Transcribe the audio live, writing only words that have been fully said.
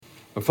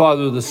Our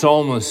father, the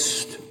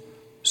psalmist,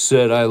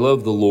 said, I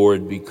love the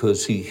Lord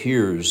because he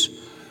hears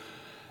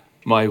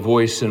my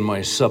voice and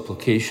my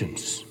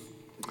supplications.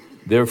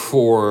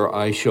 Therefore,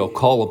 I shall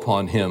call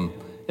upon him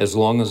as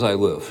long as I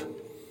live.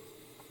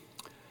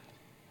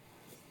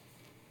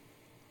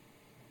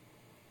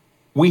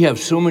 We have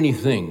so many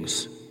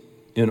things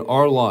in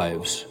our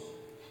lives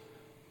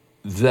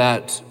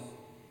that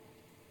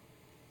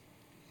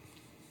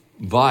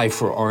vie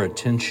for our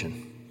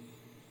attention.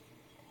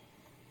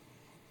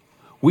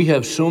 We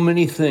have so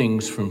many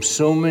things from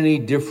so many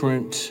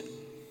different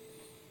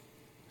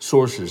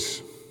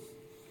sources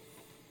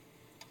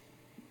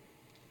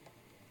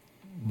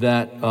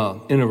that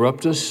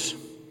interrupt us,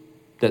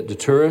 that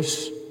deter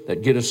us,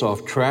 that get us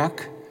off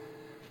track.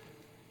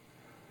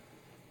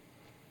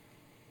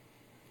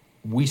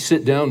 We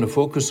sit down to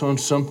focus on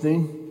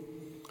something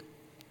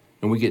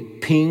and we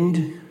get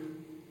pinged,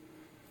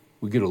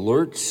 we get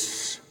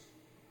alerts,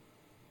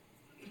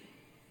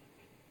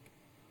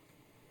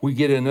 we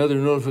get another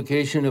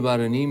notification about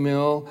an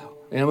email.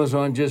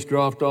 Amazon just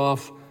dropped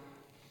off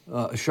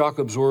a shock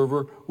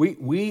absorber.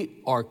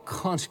 We are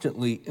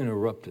constantly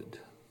interrupted.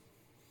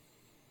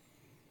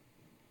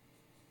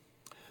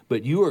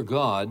 But you are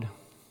God,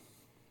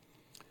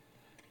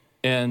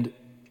 and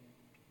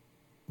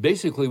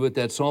basically what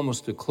that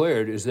psalmist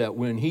declared is that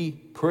when he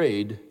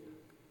prayed,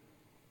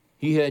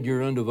 he had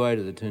your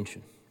undivided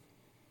attention.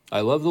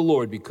 I love the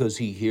Lord because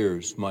he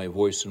hears my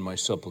voice and my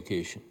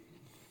supplication.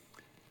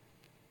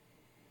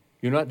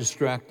 You're not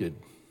distracted.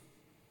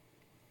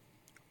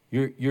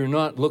 You're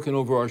not looking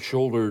over our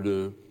shoulder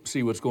to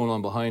see what's going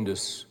on behind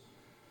us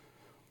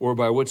or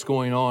by what's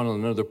going on in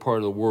another part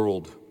of the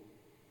world.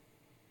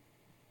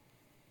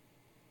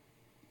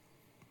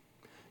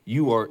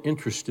 You are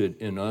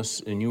interested in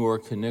us and you are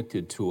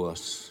connected to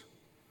us.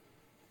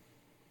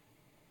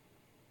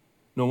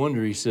 No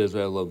wonder he says,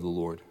 I love the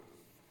Lord,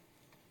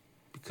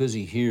 because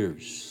he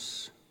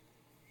hears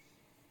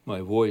my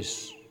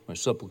voice, my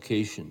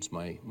supplications,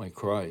 my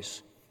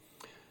cries.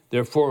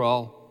 Therefore,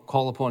 I'll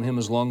call upon him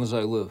as long as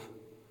I live.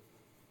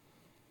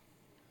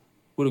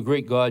 What a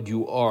great God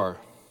you are.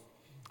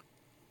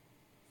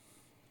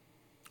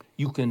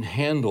 You can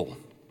handle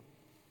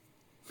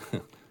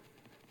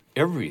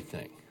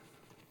everything.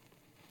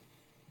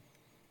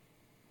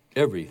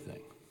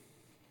 Everything.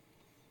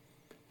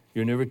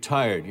 You're never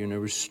tired. You're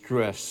never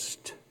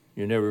stressed.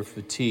 You're never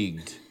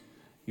fatigued.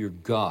 You're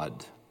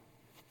God.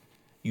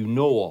 You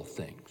know all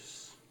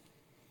things.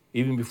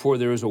 Even before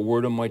there is a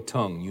word on my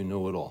tongue, you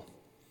know it all.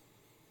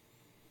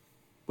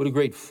 What a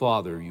great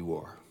Father you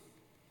are.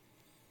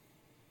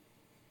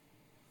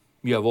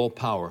 You have all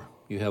power.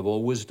 You have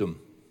all wisdom.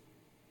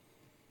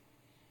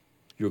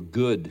 You're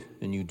good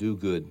and you do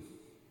good.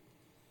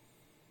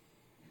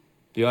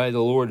 The eye of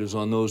the Lord is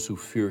on those who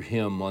fear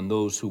him, on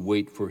those who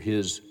wait for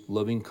his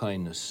loving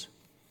kindness.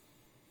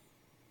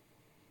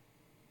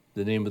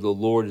 The name of the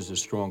Lord is a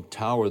strong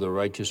tower. The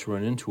righteous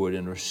run into it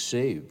and are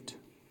saved.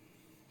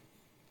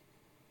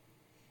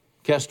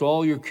 Cast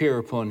all your care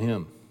upon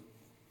him,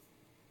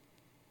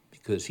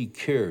 because he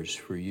cares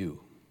for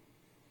you.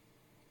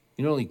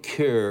 You not only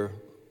care,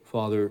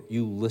 Father,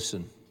 you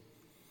listen.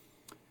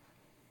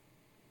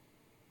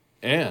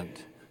 And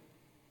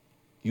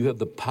you have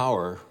the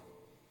power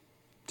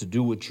to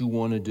do what you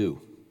want to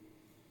do.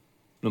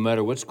 No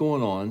matter what's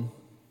going on,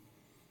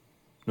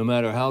 no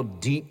matter how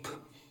deep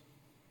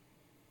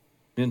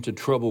into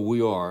trouble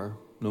we are,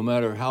 no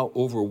matter how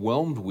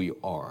overwhelmed we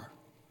are,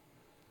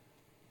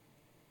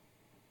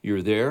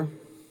 you're there.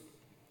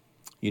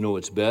 You know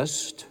what's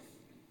best.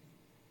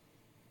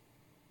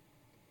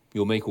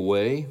 You'll make a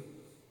way.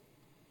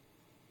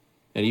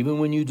 And even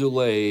when you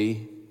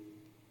delay,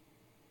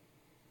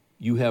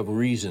 you have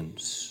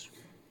reasons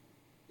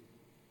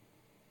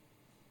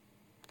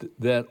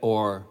that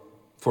are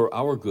for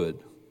our good.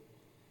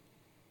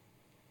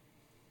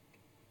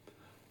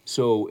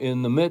 So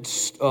in the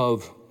midst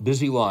of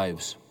busy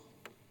lives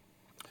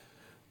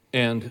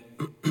and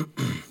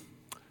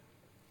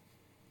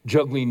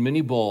juggling many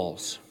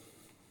balls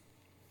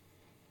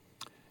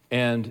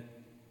and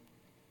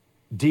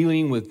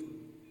dealing with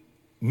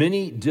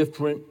many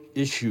different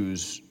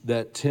issues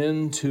that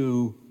tend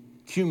to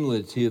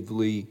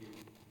cumulatively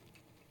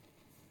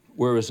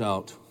wear us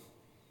out,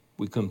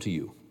 we come to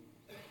you.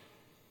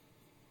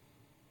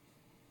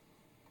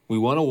 We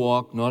want to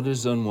walk not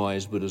as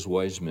unwise, but as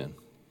wise men.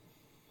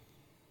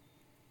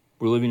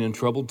 We're living in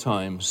troubled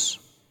times,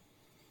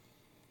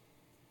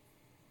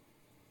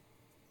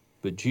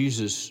 but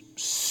Jesus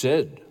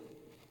said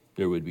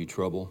there would be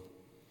trouble.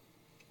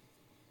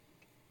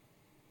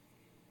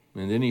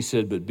 And then he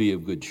said, but be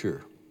of good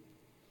cheer.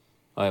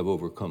 I have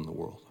overcome the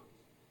world.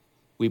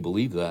 We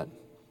believe that.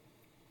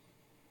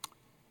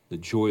 The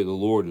joy of the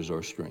Lord is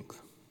our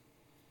strength.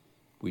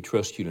 We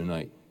trust you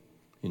tonight.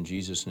 In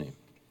Jesus' name,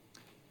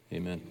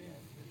 amen.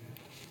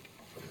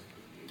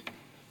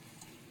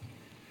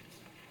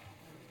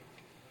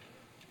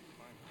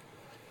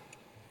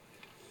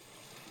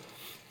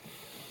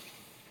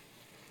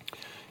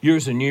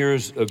 Years and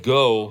years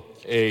ago,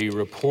 a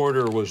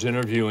reporter was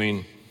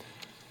interviewing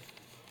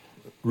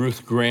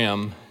Ruth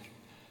Graham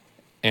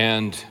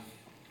and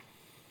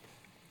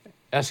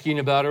asking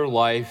about her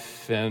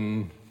life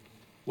and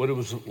what it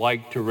was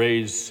like to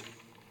raise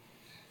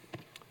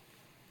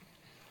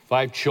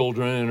 5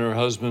 children and her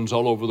husband's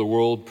all over the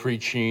world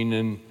preaching,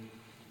 and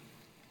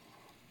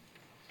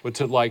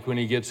what's it like when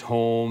he gets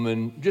home,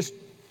 and just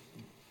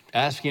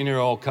asking her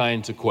all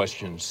kinds of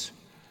questions.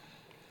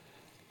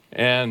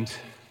 And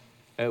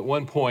at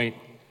one point,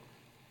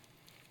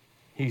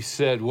 he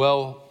said,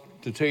 well,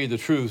 to tell you the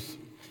truth,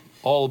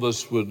 all of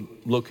us would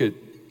look at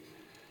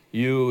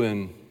you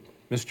and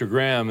Mr.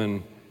 Graham,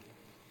 and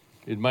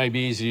it might be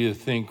easy to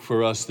think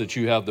for us that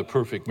you have the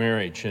perfect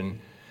marriage. And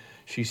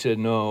she said,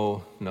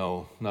 no,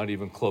 not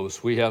even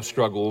close. We have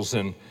struggles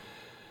and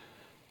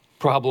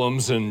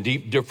problems and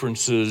deep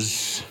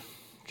differences,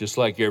 just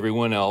like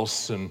everyone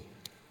else, and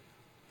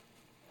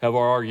have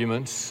our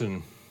arguments.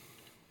 And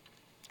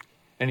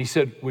he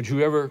said, would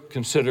you ever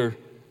consider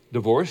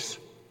divorce?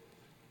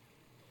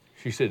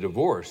 She said,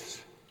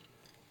 divorce?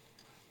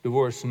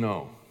 Divorce,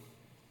 no.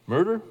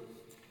 Murder?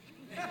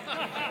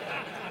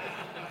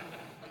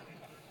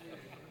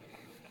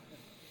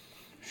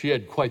 She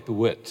had quite the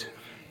wit.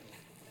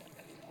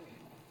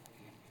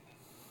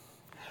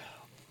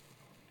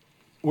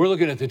 We're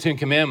looking at the 10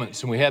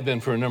 Commandments, and we have been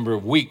for a number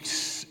of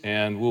weeks,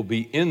 and we'll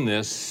be in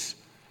this.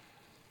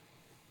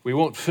 We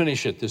won't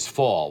finish it this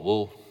fall.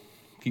 We'll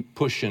keep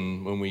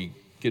pushing when we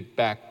get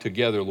back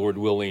together, Lord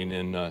willing,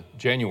 in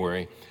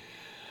January.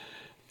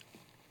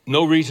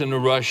 No reason to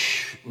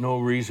rush, no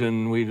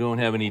reason, we don't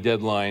have any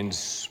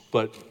deadlines,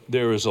 but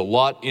there is a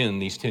lot in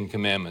these 10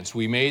 Commandments.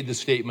 We made the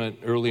statement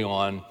early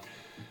on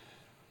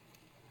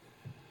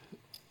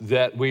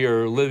that we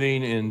are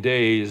living in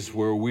days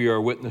where we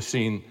are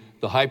witnessing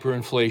the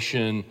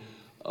hyperinflation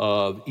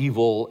of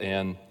evil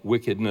and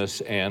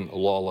wickedness and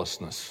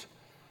lawlessness.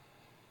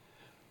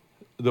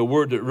 The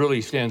word that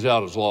really stands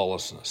out is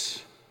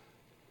lawlessness.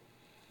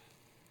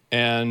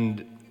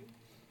 And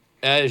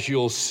as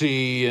you'll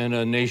see in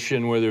a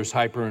nation where there's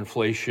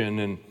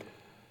hyperinflation, and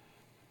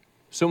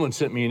someone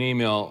sent me an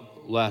email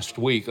last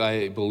week,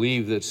 I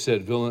believe, that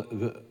said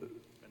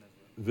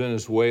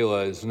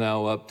Venezuela is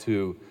now up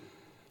to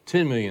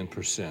 10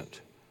 million%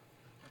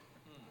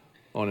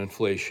 on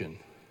inflation,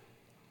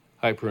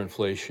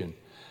 hyperinflation.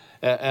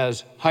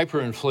 As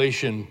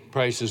hyperinflation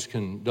prices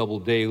can double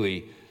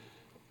daily,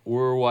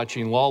 we're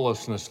watching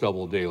lawlessness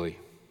double daily,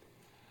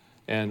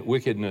 and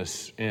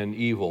wickedness and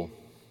evil.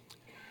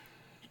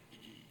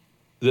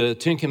 The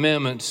 10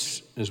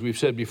 Commandments, as we've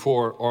said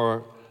before,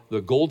 are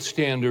the gold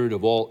standard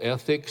of all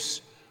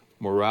ethics,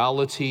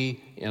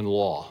 morality, and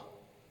law.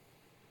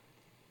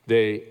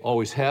 They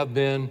always have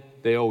been,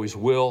 they always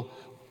will.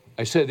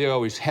 I said they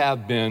always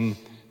have been,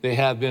 they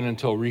have been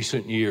until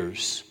recent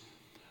years.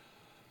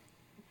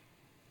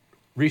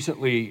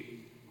 Recently,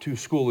 2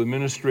 school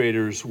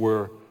administrators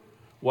were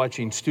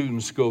watching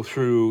students go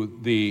through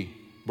the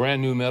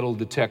brand new metal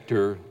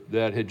detector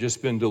that had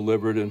just been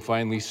delivered and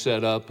finally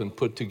set up and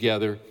put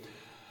together.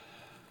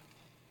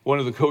 One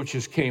of the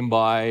coaches came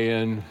by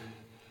and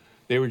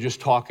they were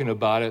just talking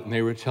about it, and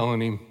they were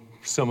telling him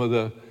some of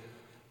the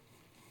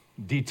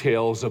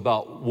details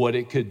about what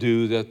it could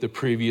do that the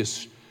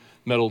previous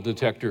metal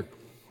detector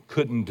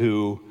couldn't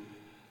do,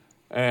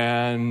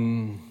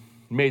 and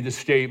made the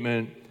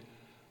statement,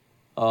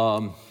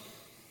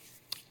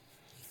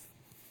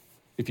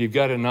 if you've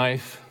got a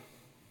knife,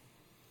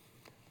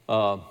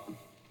 an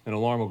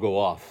alarm will go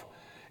off.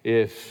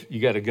 If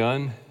you got a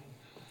gun,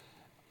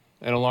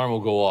 an alarm will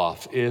go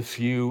off. If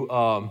you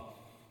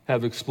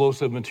have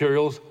explosive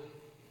materials,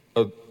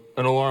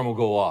 an alarm will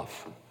go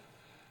off.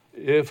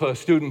 If a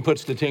student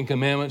puts the 10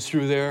 Commandments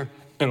through there,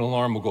 an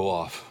alarm will go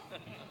off.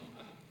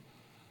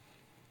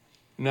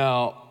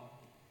 Now,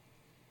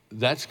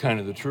 that's kind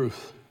of the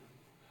truth.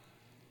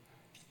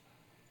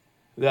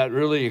 That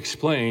really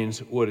explains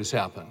what has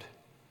happened.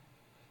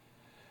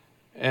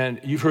 And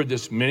you've heard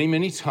this many,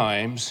 many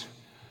times,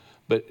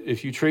 but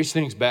if you trace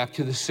things back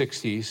to the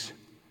 60s,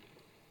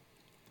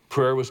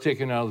 prayer was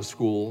taken out of the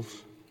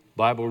schools,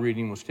 Bible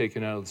reading was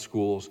taken out of the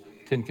schools,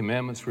 10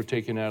 Commandments were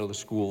taken out of the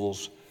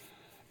schools.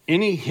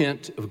 Any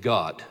hint of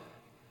God,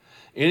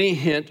 any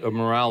hint of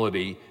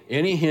morality,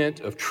 any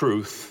hint of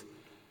truth,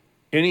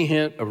 any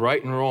hint of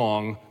right and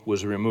wrong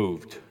was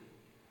removed.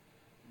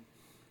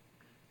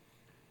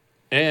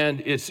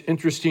 And it's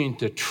interesting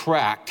to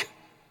track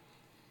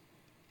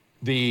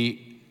the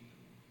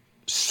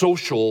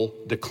social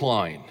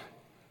decline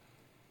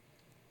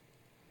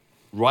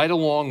right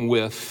along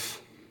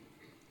with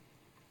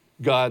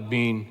God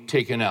being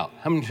taken out.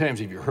 How many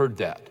times have you heard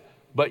that?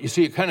 But you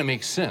see, it kind of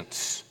makes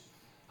sense.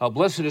 How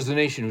blessed is the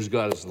nation whose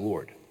God is the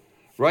Lord.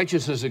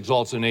 Righteousness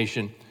exalts a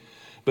nation,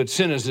 but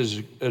sin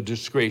is a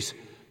disgrace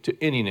to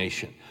any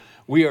nation.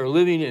 We are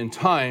living in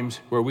times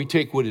where we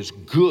take what is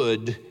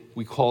good,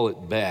 we call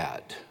it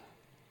bad.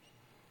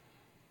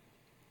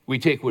 We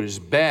take what is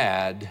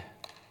bad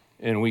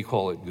and we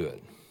call it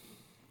good.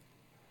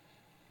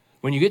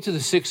 When you get to the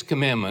 6th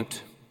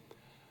commandment,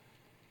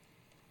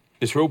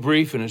 it's real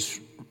brief and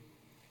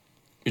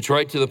it's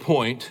right to the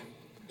point.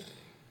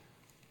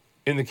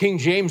 In the King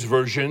James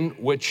Version,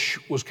 which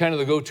was kind of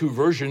the go-to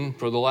version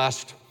for the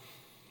last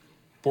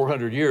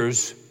 400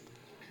 years,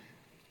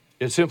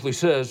 it simply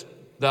says,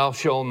 thou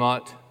shalt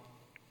not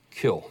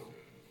kill.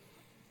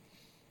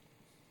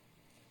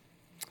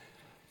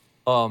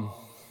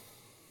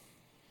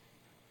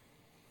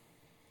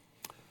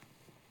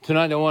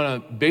 Tonight I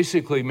want to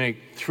basically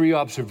make 3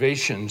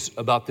 observations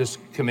about this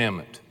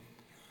commandment.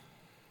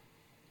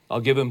 I'll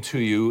give them to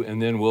you,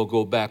 and then we'll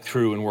go back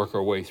through and work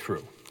our way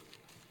through.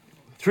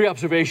 3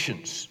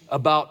 observations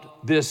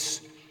about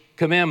this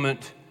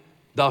commandment,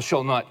 thou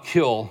shalt not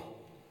kill.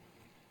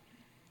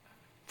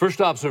 First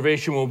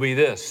observation will be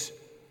this.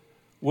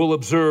 We'll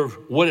observe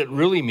what it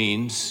really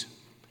means.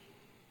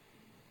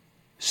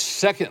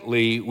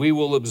 Secondly, we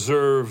will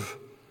observe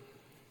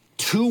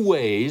 2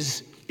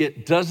 ways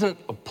it doesn't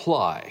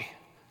apply.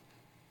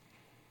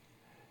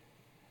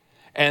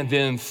 And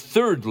then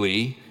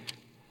thirdly,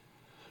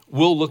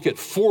 we'll look at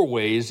 4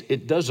 ways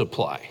it does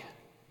apply.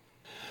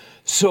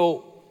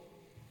 So,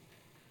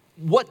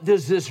 what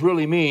does this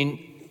really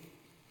mean,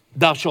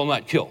 thou shalt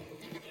not kill?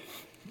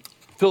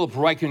 Philip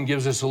Ryken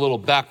gives us a little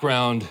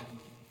background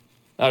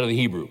out of the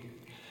Hebrew.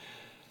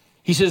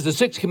 He says the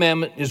 6th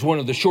commandment is one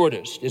of the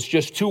shortest. It's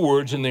just 2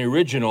 words in the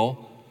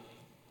original,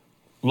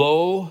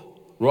 lo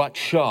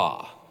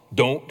ratshah,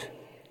 don't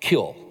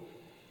kill.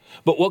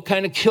 But what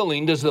kind of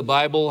killing does the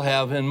Bible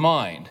have in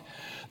mind?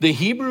 The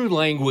Hebrew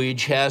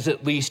language has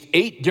at least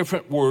 8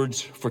 different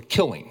words for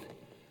killing.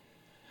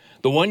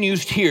 The one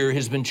used here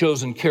has been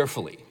chosen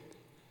carefully.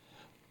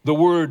 The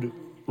word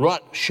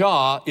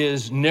ratshah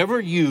is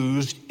never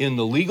used in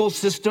the legal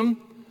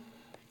system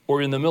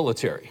or in the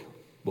military.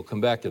 We'll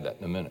come back to that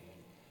in a minute.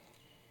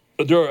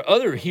 But there are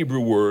other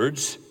Hebrew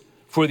words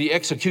for the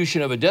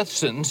execution of a death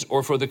sentence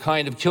or for the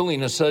kind of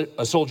killing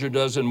a soldier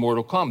does in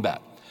mortal combat.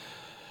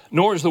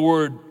 Nor is the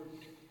word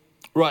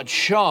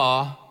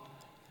ratshah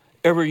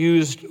ever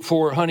used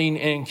for hunting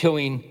and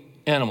killing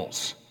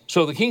animals.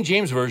 So the King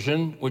James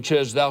Version, which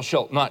says thou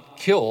shalt not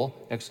kill,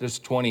 Exodus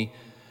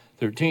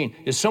 20:13,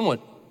 is somewhat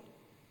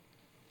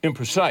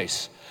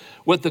imprecise.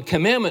 What the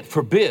commandment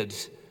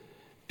forbids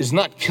is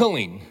not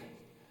killing,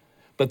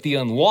 but the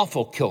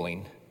unlawful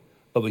killing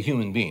of a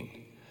human being.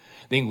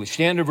 The English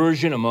Standard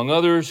Version, among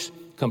others,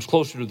 comes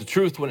closer to the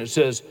truth when it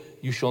says,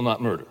 you shall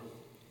not murder.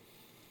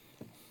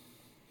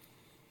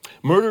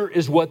 Murder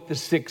is what the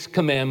 6th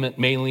commandment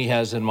mainly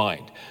has in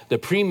mind. The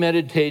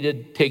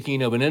premeditated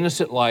taking of an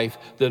innocent life,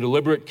 the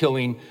deliberate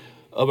killing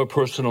of a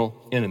personal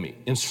enemy.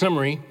 In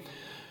summary,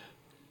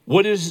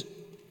 what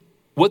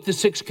the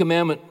 6th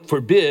commandment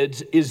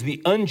forbids is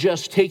the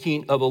unjust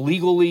taking of a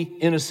legally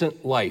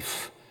innocent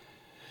life.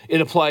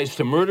 It applies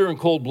to murder in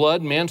cold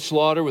blood,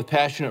 manslaughter with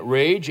passionate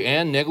rage,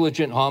 and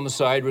negligent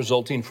homicide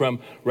resulting from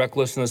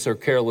recklessness or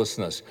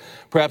carelessness.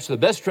 Perhaps the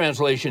best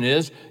translation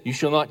is, you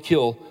shall not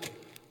kill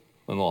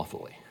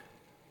unlawfully.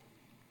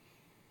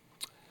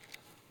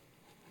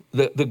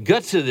 The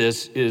guts of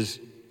this is,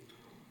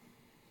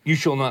 you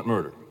shall not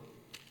murder.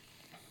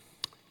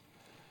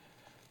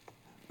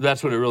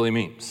 That's what it really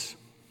means.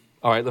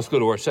 All right, let's go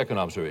to our second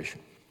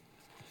observation.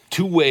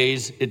 2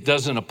 ways it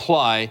doesn't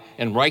apply,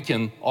 and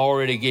Ryken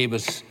already gave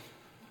us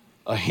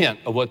a hint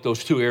of what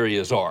those 2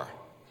 areas are.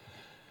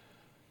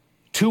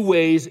 2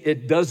 ways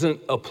it doesn't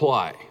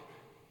apply.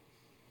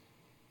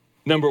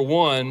 Number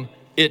 1,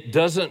 it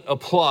doesn't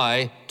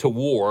apply to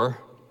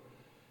war.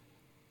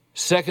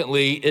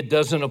 Secondly, it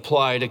doesn't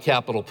apply to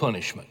capital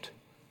punishment.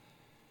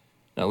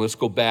 Now let's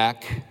go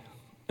back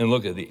and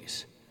look at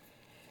these.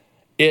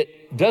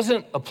 It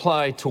doesn't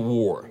apply to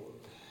war.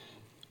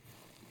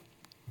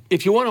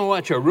 If you want to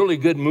watch a really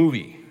good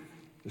movie,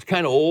 it's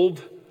kind of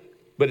old,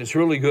 but it's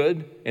really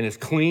good, and it's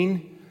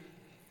clean,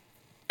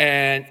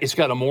 and it's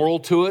got a moral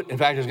to it. In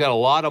fact, it's got a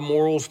lot of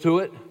morals to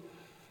it.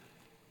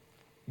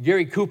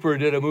 Gary Cooper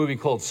did a movie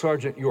called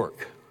Sergeant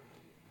York.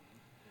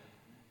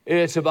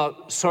 It's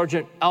about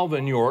Sergeant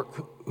Alvin York,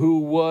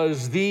 who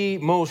was the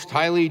most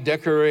highly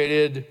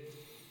decorated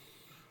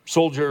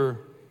soldier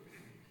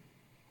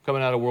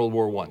coming out of World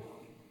War I.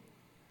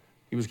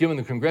 He was given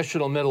the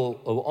Congressional Medal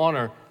of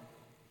Honor.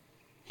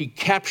 He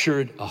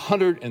captured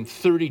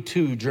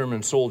 132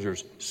 German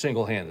soldiers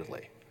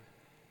single-handedly.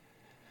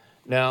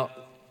 Now,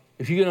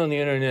 if you get on the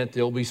internet,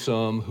 there'll be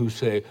some who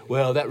say,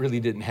 well, that really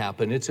didn't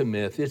happen. It's a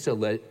myth.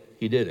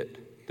 He did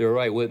it. There are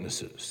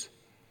eyewitnesses.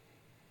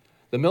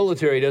 The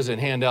military doesn't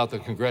hand out the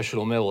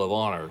Congressional Medal of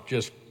Honor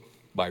just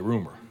by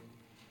rumor.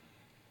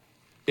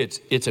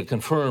 It's a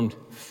confirmed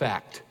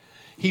fact.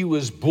 He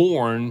was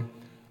born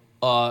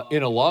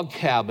in a log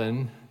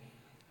cabin,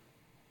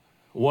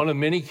 one of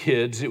many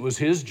kids. It was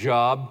his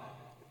job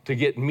to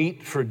get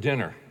meat for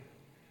dinner.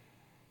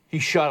 He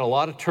shot a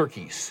lot of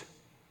turkeys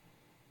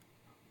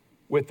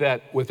with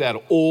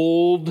that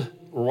old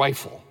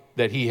rifle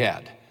that he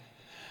had.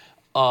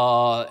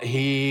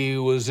 He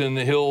was in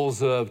the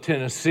hills of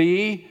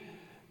Tennessee,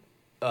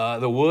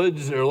 the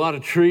woods. There are a lot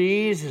of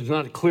trees. It's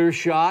not a clear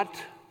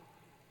shot.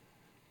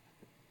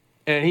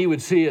 And he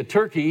would see a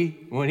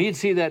turkey. When he'd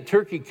see that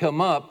turkey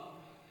come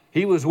up,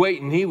 he was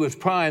waiting. He was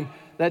primed.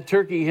 that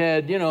turkey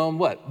had,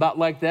 about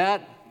like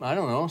that. I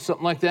don't know,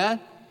 something like that.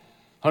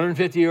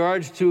 150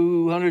 yards,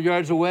 200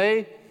 yards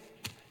away.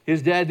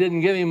 His dad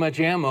didn't give him much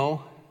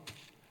ammo.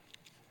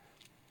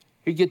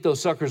 He'd get those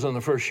suckers on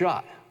the first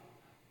shot.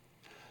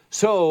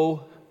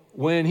 So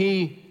when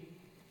he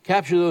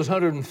captured those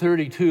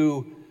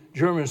 132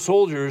 German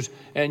soldiers,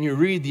 and you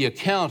read the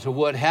account of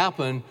what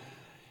happened,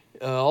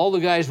 all the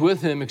guys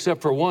with him,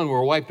 except for one,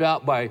 were wiped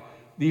out by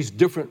these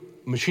different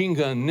machine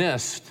gun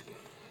nests.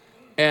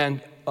 And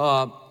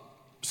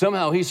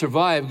somehow he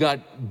survived,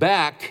 got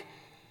back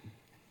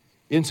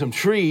in some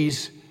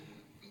trees,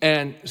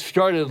 and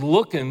started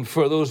looking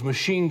for those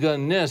machine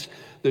gun nests.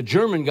 The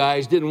German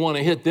guys didn't want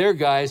to hit their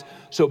guys,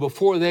 so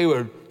before they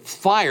would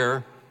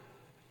fire,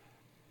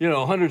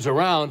 hundreds of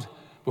rounds,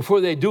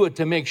 before they do it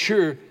to make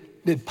sure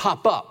they'd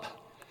pop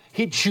up,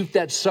 he'd shoot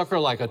that sucker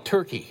like a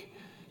turkey.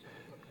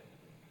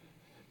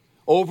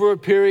 Over a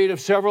period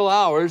of several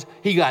hours,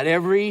 he got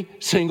every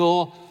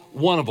single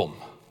one of them.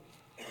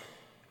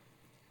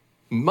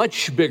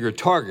 Much bigger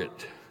target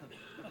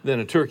than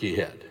a turkey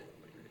head.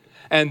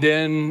 And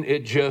then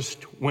it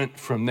just went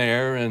from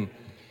there, and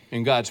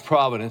in God's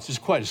providence, it's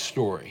quite a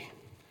story.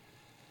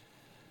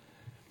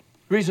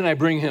 The reason I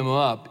bring him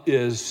up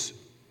is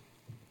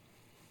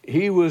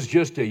he was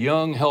just a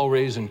young,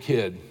 hell-raising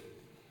kid.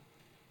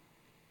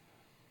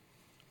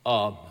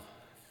 Had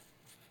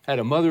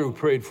a mother who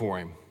prayed for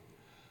him.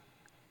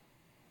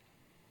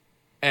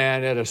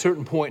 And at a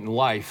certain point in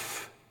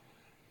life,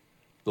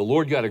 the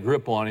Lord got a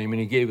grip on him, and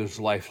he gave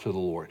his life to the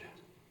Lord.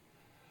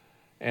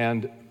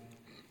 And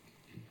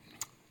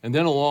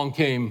then along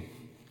came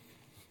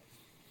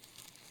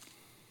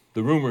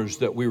the rumors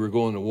that we were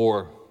going to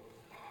war.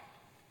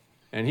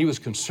 And he was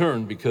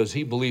concerned because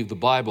he believed the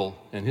Bible,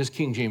 and his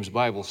King James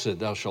Bible said,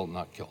 "Thou shalt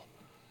not kill."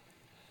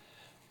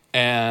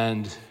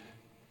 And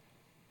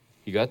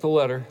he got the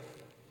letter,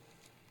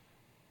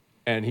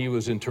 and he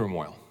was in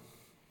turmoil.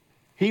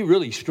 He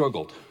really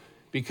struggled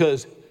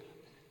because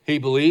he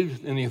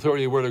believed in the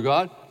authority of the Word of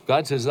God.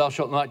 God says, "Thou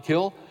shalt not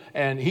kill."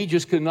 And he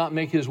just could not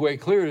make his way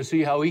clear to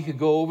see how he could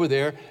go over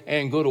there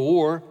and go to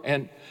war.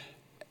 And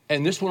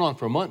this went on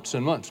for months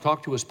and months.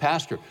 Talk to his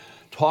pastor.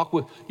 Talk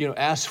with,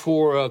 ask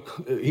for,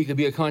 he could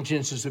be a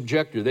conscientious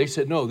objector. They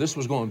said no. This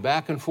was going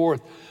back and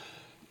forth.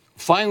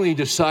 Finally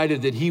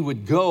decided that he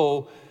would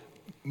go,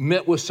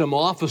 met with some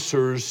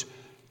officers.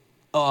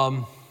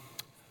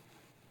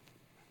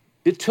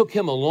 It took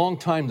him a long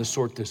time to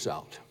sort this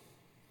out.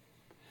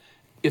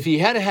 If he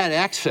had had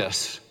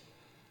access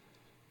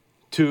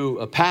to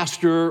a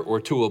pastor or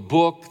to a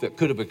book that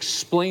could have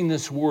explained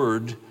this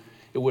word,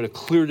 it would have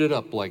cleared it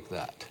up like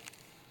that.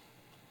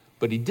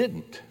 But he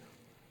didn't.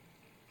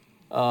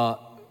 To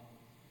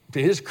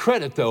his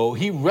credit, though,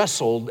 he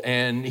wrestled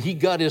and he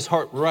got his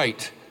heart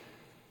right.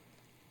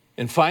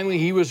 And finally,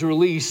 he was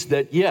released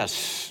that,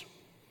 yes,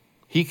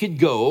 he could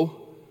go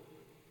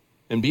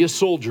and be a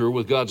soldier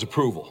with God's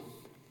approval.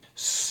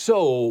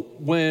 So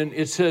when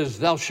it says,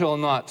 "Thou shalt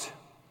not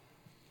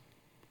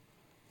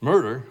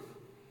murder,"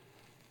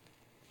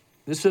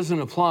 this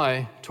doesn't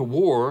apply to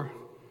war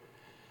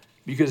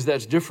because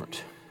that's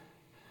different.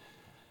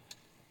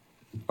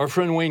 Our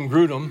friend Wayne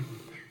Grudem,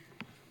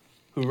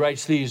 who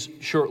writes these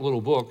short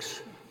little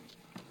books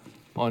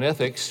on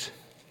ethics,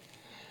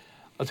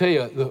 I'll tell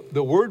you,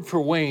 the word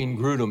for Wayne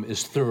Grudem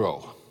is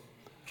thorough.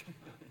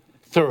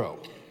 Thorough.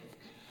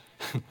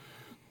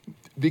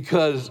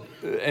 Because,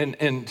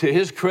 and to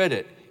his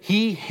credit,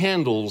 he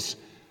handles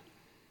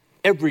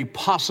every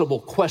possible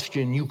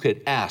question you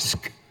could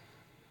ask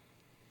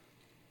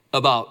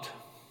about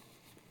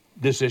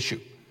this issue.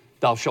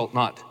 Thou shalt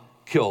not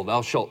kill.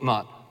 Thou shalt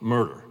not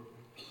murder.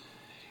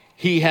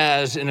 He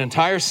has an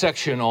entire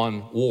section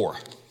on war.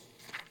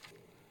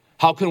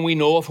 How can we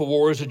know if a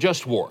war is a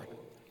just war?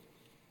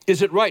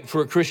 Is it right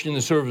for a Christian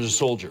to serve as a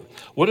soldier?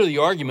 What are the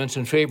arguments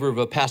in favor of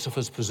a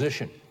pacifist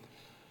position?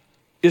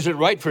 Is it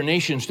right for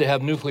nations to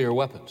have nuclear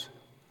weapons?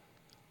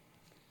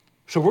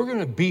 So we're going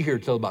to be here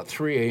till about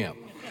 3 a.m.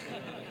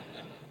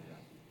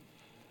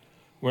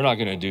 We're not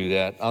going to do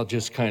that. I'll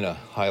just kind of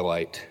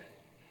highlight.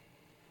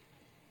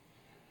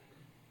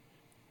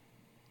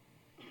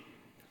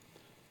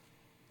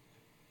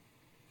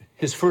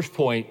 His first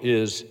point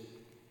is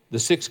the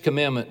Sixth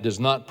Commandment does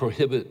not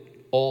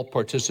prohibit all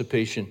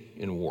participation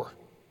in war.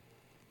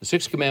 The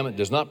Sixth Commandment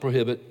does not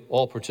prohibit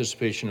all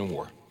participation in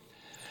war.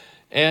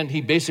 And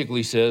he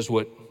basically says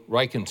what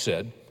Riken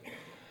said.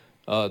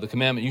 The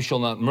commandment, "You shall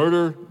not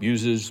murder,"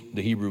 uses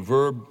the Hebrew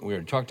verb we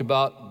already talked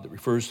about that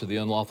refers to the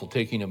unlawful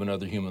taking of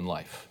another human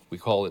life. We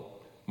call it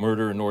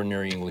murder in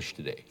ordinary English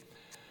today.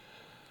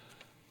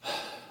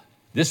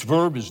 This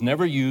verb is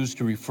never used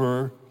to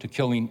refer to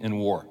killing in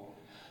war.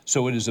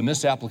 So it is a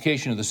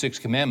misapplication of the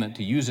Sixth Commandment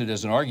to use it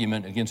as an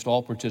argument against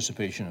all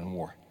participation in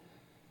war.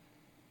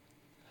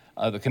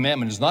 The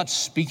commandment is not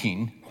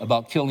speaking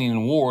about killing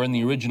in war, and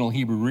the original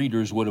Hebrew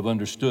readers would have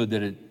understood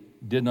that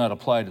it did not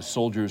apply to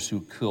soldiers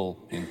who kill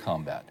in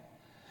combat.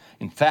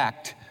 In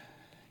fact,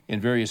 in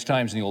various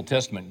times in the Old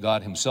Testament,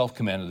 God himself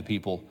commanded the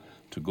people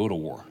to go to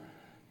war.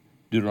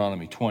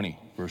 Deuteronomy 20,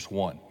 verse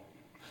 1.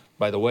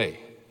 By the way,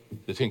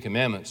 the Ten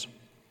Commandments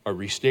are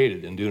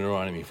restated in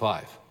Deuteronomy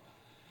 5.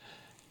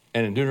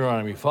 And in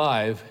Deuteronomy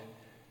 5,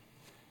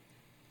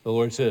 the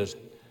Lord says,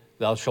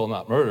 thou shalt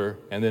not murder.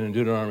 And then in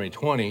Deuteronomy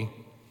 20,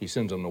 he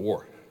sends them to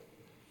war.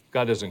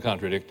 God doesn't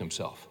contradict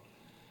himself.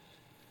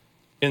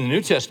 In the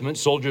New Testament,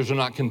 soldiers are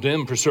not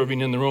condemned for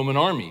serving in the Roman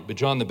army, but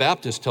John the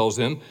Baptist tells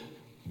them,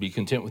 be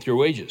content with your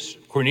wages.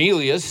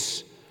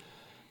 Cornelius,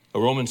 a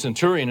Roman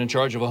centurion in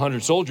charge of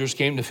 100 soldiers,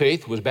 came to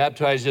faith, was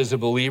baptized as a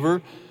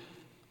believer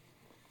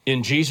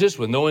in Jesus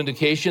with no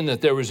indication that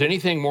there was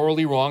anything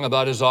morally wrong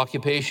about his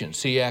occupation.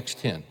 See Acts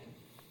 10.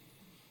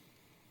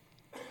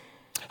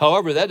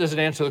 However, that doesn't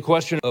answer the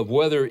question of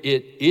whether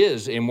it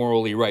is a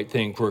morally right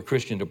thing for a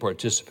Christian to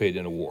participate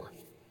in a war.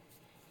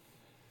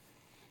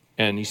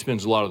 And he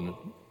spends a lot of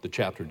the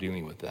chapter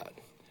dealing with that.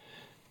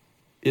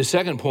 His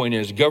second point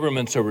is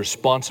governments are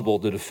responsible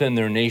to defend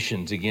their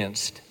nations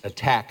against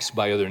attacks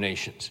by other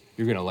nations.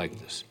 You're going to like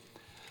this.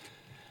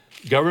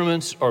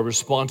 Governments are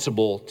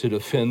responsible to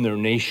defend their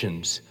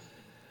nations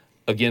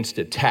against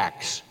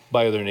attacks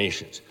by other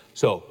nations.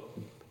 So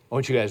I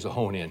want you guys to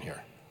hone in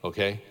here,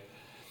 okay?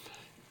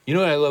 You know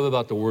what I love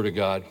about the Word of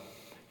God?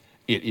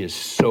 It is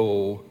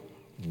so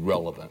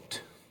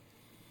relevant.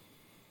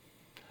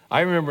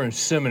 I remember in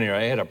seminary,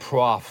 I had a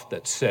prof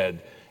that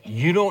said,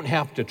 you don't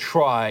have to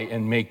try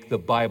and make the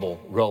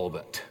Bible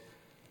relevant.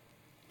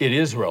 It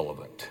is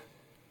relevant.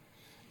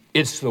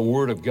 It's the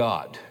Word of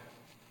God.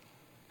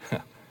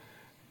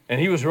 And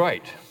he was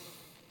right.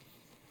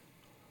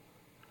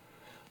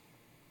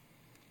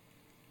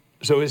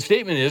 So his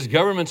statement is,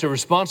 governments are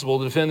responsible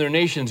to defend their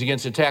nations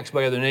against attacks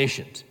by other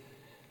nations.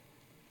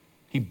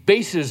 He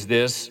bases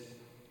this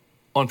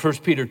on 1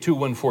 Peter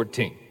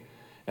 2:1-14.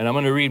 And I'm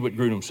going to read what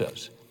Grudem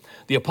says.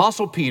 The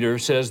Apostle Peter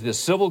says the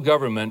civil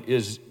government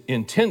is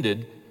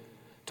intended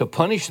to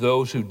punish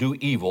those who do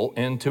evil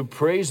and to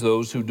praise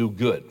those who do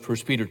good.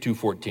 1 Peter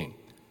 2:14.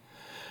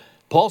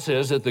 Paul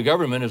says that the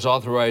government is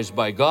authorized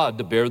by God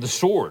to bear the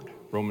sword.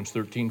 Romans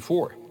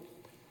 13:4.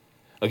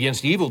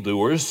 Against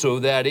evildoers so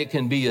that it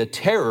can be a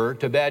terror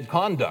to bad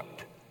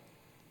conduct.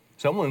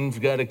 Someone's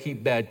got to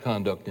keep bad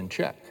conduct in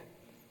check.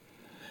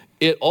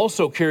 It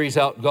also carries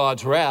out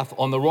God's wrath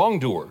on the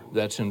wrongdoer.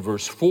 That's in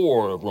verse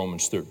 4 of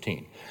Romans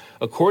 13.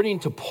 According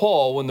to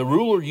Paul, when the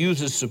ruler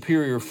uses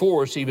superior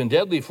force, even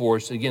deadly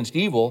force, against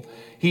evil,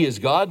 he is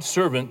God's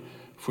servant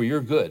for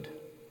your good.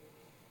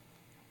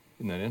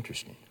 Isn't that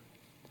interesting?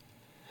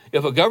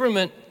 If a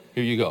government,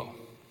 here you go.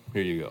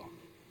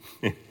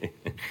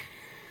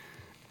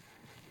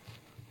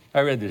 I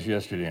read this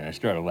yesterday and I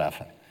started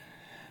laughing.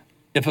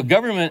 If a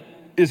government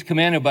is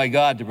commanded by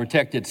God to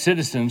protect its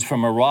citizens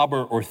from a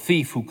robber or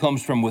thief who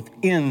comes from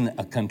within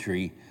a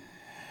country,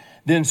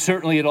 then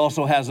certainly it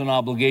also has an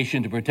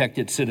obligation to protect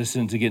its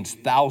citizens against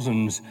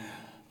thousands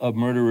of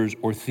murderers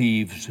or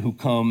thieves who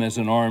come as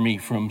an army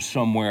from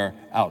somewhere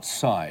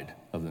outside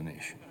of the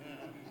nation.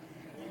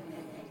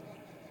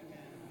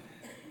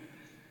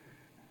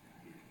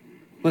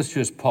 Let's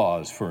just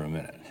pause for a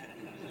minute.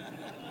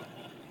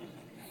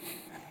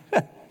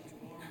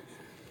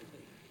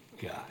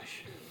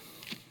 Gosh.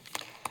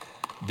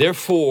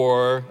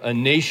 Therefore, a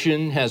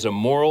nation has a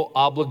moral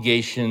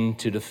obligation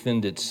to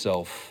defend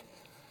itself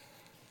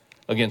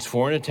against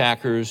foreign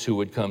attackers who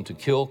would come to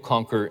kill,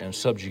 conquer, and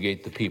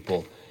subjugate the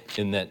people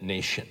in that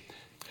nation.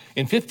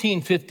 In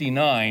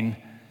 1559,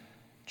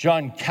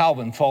 John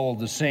Calvin followed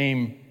the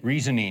same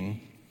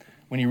reasoning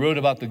when he wrote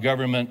about the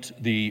government,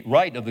 the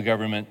right of the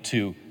government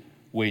to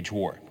wage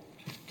war.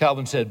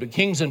 Calvin said, but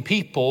kings and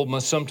people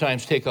must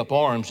sometimes take up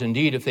arms.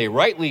 Indeed, if they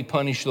rightly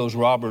punish those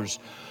robbers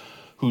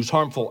whose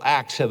harmful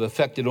acts have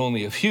affected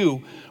only a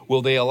few,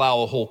 will they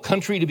allow a whole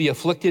country to be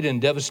afflicted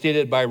and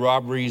devastated by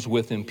robberies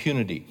with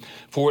impunity?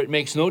 For it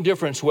makes no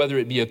difference whether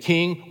it be a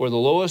king or the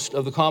lowest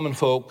of the common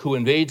folk who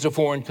invades a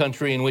foreign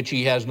country in which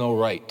he has no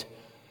right.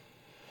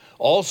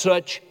 All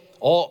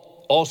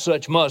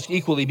such must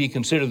equally be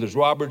considered as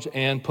robbers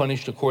and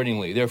punished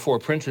accordingly. Therefore,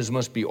 princes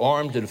must be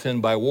armed to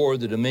defend by war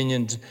the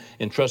dominions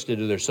entrusted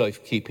to their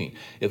safekeeping,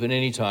 if at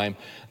any time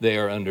they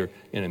are under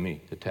enemy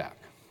attack.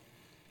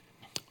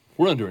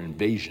 We're under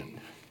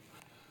invasion.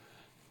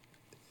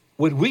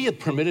 Would we have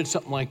permitted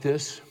something like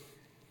this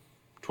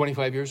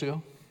 25 years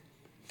ago?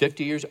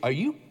 50 years? Are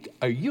you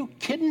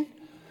kidding?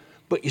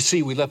 But you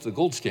see, we left the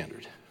gold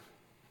standard.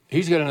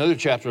 He's got another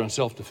chapter on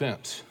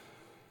self-defense.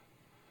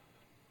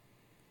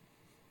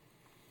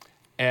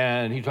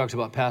 And he talks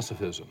about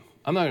pacifism.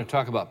 I'm not going to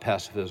talk about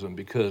pacifism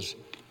because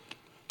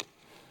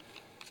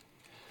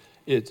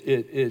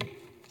it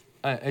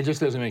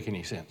just doesn't make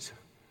any sense.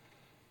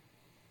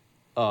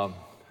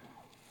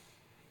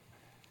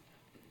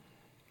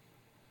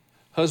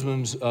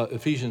 Husbands,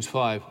 Ephesians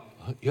 5,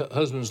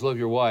 husbands, love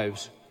your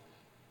wives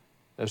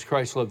as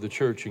Christ loved the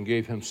church and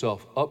gave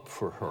himself up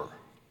for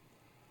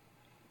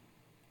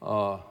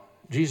her.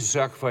 Jesus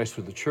sacrificed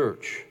for the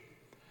church.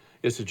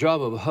 It's the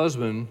job of a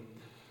husband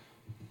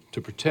to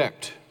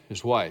protect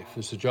his wife.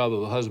 It's the job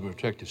of a husband to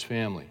protect his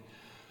family.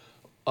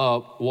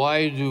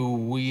 Why do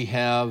we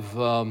have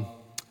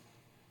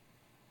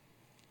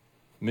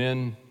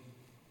men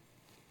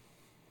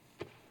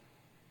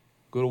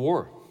go to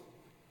war.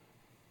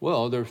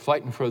 Well, they're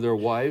fighting for their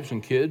wives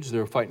and kids.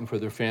 They're fighting for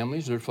their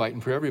families. They're fighting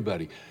for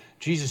everybody.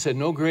 Jesus said,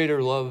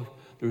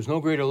 there's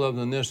no greater love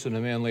than this, than a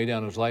man lay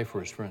down his life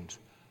for his friends.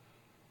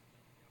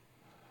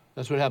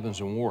 That's what happens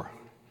in war.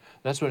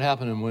 That's what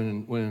happened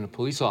when a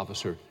police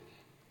officer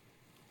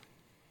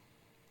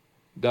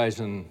dies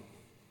in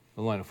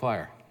the line of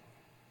fire.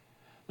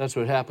 That's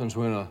what happens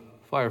when a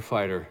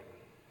firefighter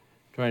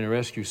trying to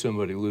rescue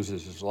somebody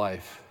loses his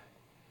life.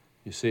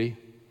 You see?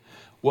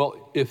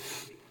 Well,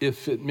 if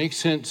it makes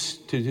sense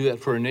to do that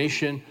for a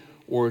nation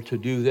or to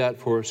do that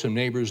for some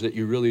neighbors that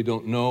you really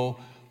don't know,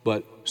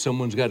 but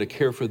someone's got to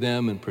care for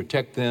them and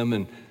protect them,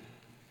 and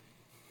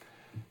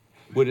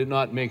would it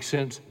not make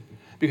sense?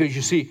 Because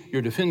you see,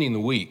 you're defending the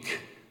weak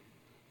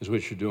is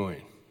what you're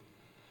doing.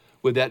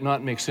 Would that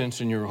not make sense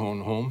in your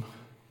own home?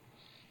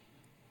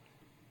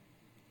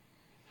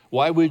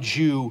 Why would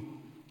you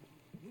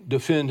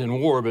defend in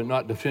war but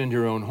not defend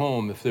your own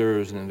home if there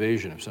is an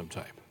invasion of some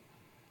type?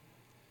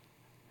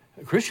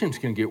 Christians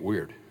can get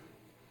weird.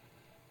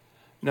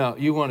 Now,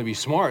 you want to be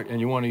smart and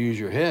you want to use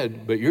your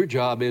head, but your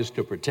job is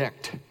to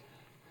protect.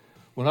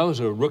 When I was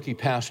a rookie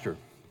pastor,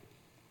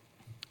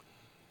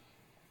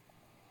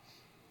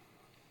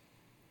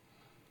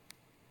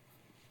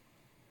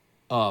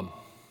 so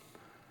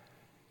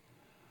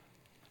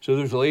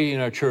there's a lady in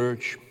our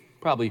church,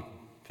 probably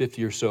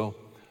 50 or so.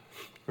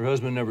 Her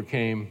husband never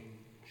came.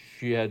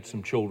 She had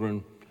some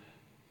children.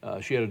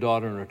 She had a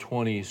daughter in her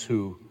 20s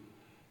who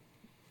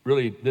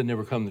really didn't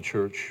ever come to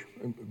church,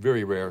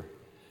 very rare.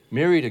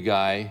 Married a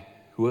guy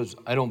who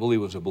I don't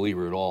believe was a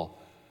believer at all.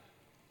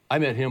 I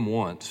met him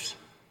once,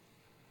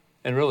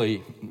 and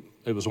really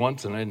it was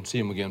once, and I didn't see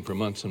him again for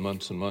months and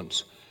months and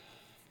months,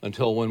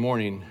 until one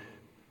morning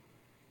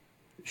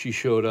she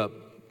showed up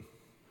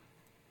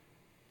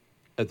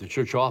at the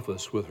church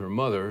office with her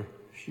mother.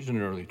 She's in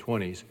her early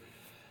 20s,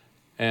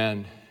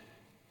 and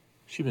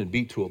she'd been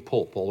beat to a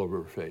pulp all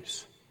over her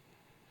face.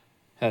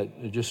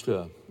 Had just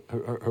her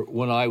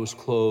one eye was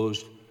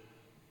closed.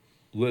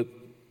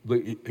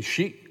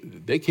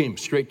 They came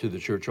straight to the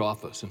church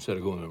office instead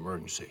of going to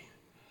emergency.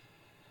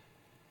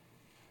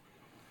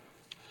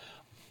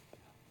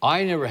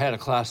 I never had a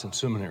class in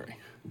seminary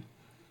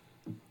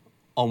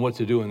on what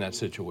to do in that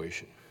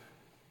situation.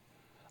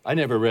 I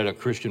never read a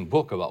Christian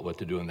book about what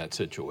to do in that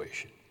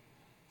situation.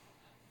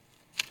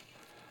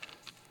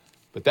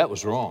 But that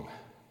was wrong.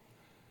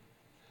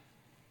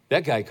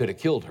 That guy could have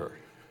killed her.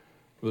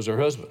 It was her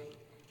husband.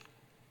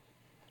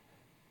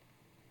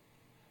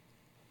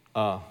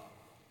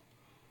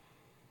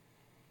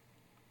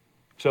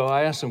 So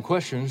I asked some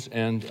questions,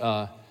 and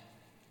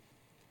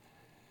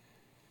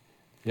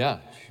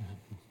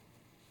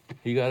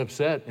he got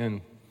upset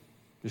and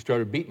just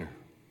started beating her.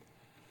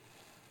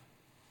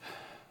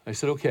 I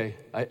said, okay.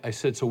 I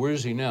said, so where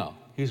is he now?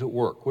 He's at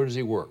work. Where does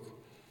he work?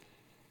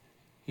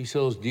 He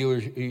sells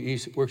dealers. He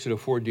works at a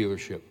Ford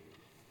dealership.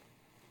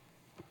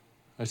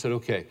 I said,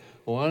 okay.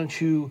 Well, why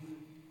don't you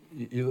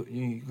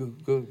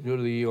go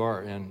to the ER,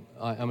 and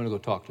I'm going to go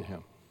talk to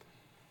him.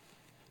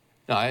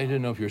 Now, I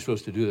didn't know if you were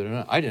supposed to do that or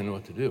not. I didn't know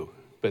what to do,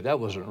 but that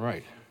wasn't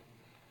right.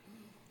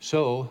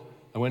 So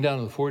I went down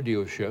to the Ford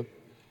dealership,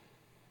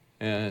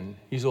 and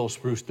he's all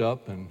spruced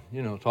up and,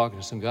 talking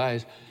to some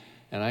guys.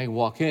 And I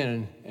walk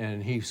in,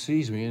 and he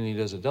sees me, and he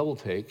does a double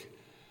take.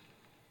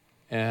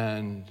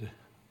 And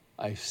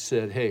I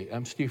said, hey,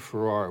 I'm Steve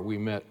Farrar. We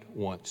met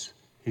once.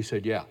 He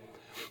said, yeah.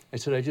 I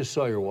said, I just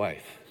saw your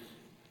wife.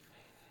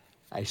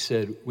 I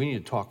said, we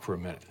need to talk for a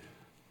minute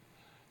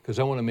because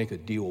I want to make a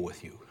deal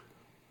with you.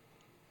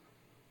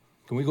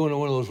 Can we go into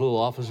one of those little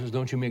offices?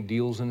 Don't you make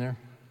deals in there?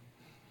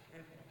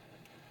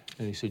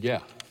 And he said, yeah.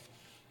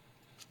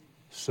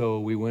 So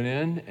we went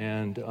in,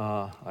 and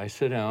I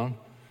sat down.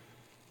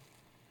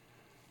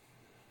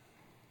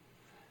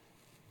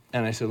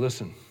 And I said,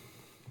 listen,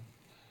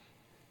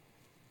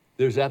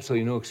 there's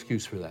absolutely no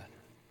excuse for that.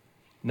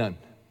 None.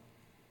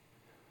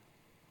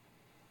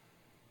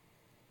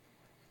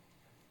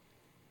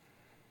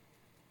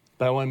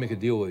 But I want to make a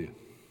deal with you.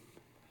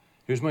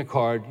 Here's my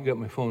card. You got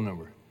my phone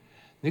number.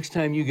 Next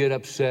time you get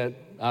upset,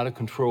 out of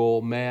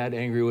control, mad,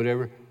 angry,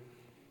 whatever,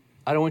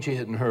 I don't want you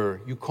hitting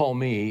her. You call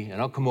me,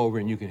 and I'll come over,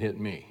 and you can hit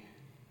me.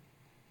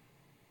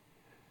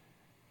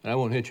 And I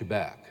won't hit you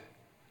back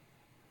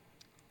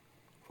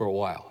for a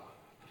while.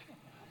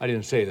 I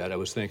didn't say that. I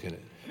was thinking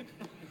it.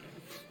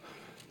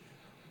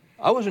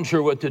 I wasn't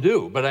sure what to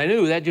do, but I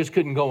knew that just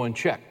couldn't go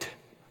unchecked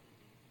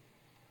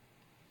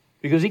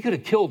because he could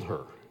have killed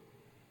her.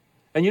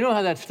 And you know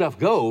how that stuff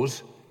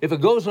goes. If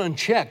it goes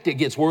unchecked, it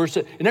gets worse.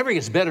 It never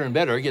gets better and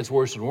better. It gets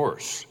worse and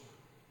worse.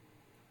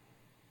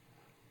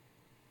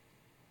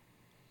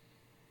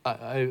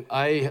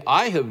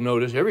 I have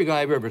noticed every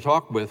guy I've ever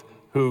talked with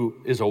who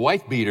is a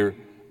wife beater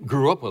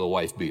grew up with a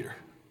wife beater.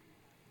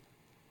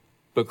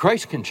 But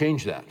Christ can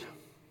change that.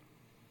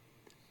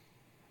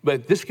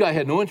 But this guy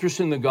had no interest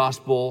in the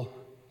gospel.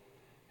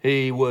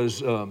 He was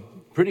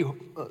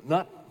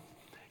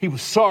he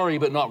was sorry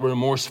but not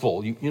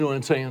remorseful. You know what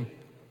I'm saying?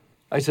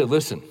 I said,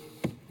 listen,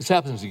 this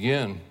happens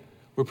again.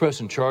 We're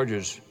pressing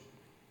charges.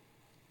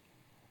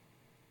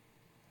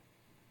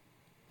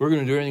 we're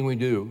going to do everything we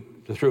do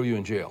to throw you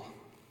in jail.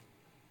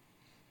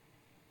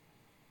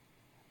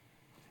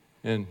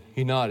 And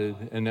he nodded,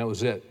 and that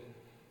was it.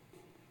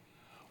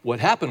 What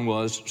happened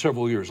was,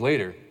 several years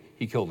later,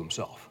 he killed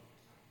himself.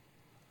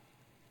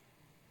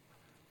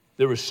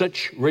 There was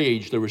such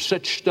rage, there was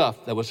such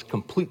stuff that was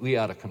completely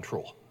out of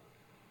control.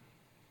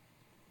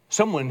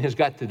 Someone has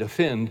got to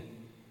defend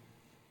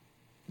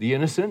the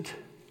innocent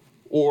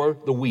or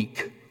the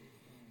weak.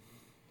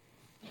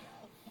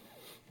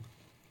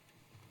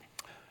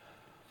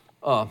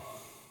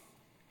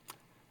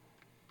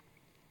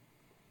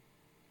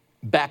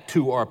 Back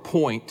to our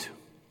point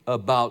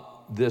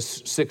about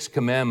this sixth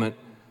commandment,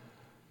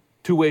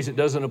 two ways it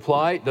doesn't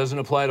apply. It doesn't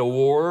apply to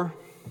war,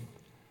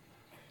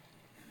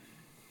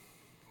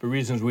 for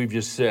reasons we've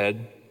just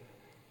said.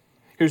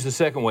 Here's the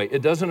second way.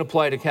 It doesn't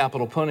apply to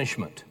capital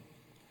punishment.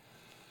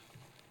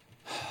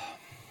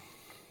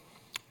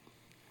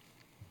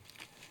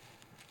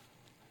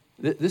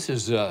 This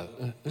is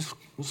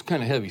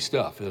kind of heavy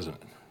stuff, isn't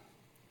it?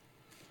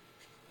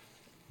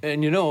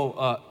 And you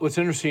know, what's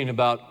interesting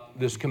about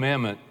this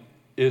commandment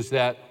is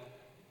that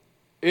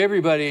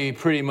everybody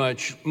pretty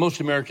much,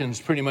 most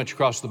Americans pretty much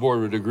across the board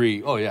would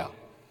agree, oh yeah,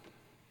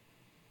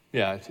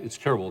 it's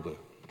terrible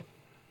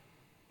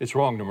it's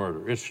wrong to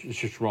murder. It's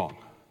just wrong.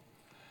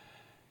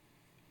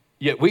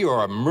 Yet we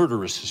are a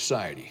murderous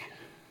society.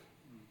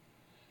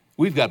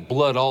 We've got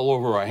blood all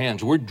over our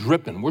hands. We're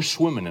dripping, we're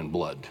swimming in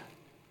blood.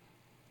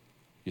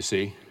 You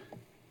see?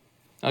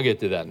 I'll get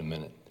to that in a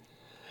minute.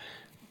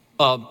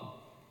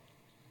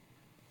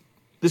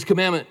 This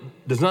commandment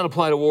does not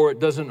apply to war. It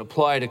doesn't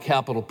apply to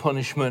capital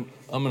punishment.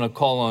 I'm going to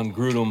call on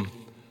Grudem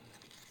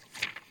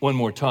one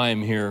more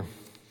time here.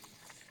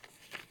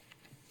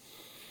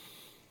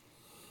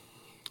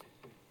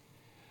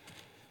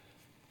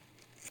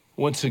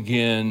 Once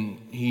again,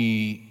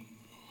 he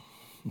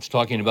was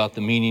talking about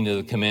the meaning of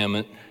the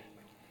commandment.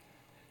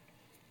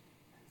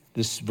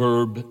 This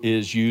verb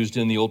is used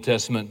in the Old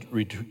Testament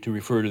to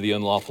refer to the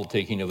unlawful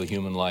taking of a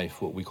human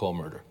life, what we call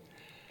murder.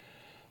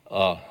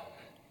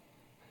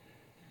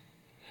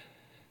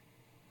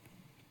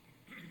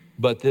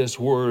 But this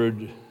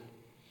word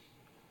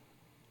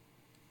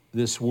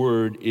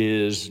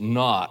is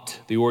not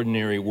the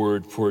ordinary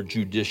word for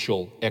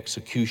judicial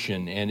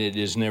execution, and it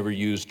is never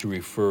used to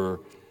refer,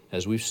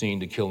 as we've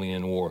seen, to killing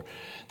in war.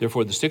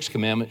 Therefore, the sixth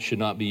commandment should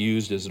not be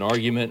used as an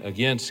argument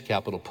against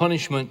capital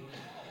punishment.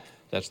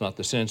 That's not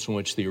the sense in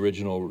which the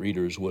original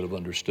readers would have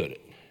understood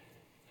it.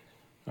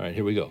 All right,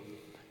 here we go.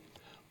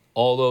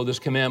 Although this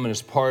commandment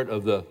is part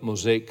of the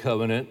Mosaic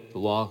covenant, the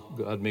law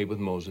God made with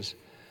Moses,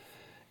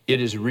 it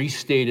is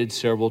restated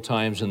several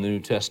times in the New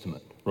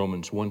Testament.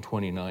 Romans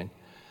 1:29,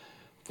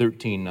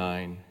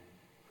 13:9,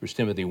 1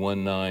 Timothy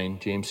 1:9,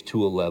 James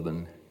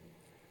 2:11.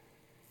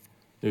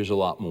 There's a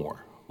lot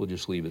more. We'll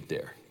just leave it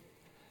there.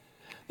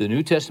 The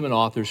New Testament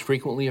authors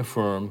frequently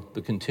affirm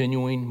the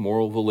continuing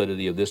moral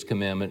validity of this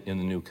commandment in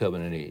the New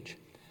Covenant age.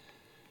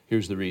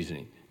 Here's the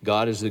reasoning.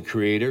 God is the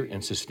creator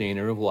and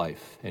sustainer of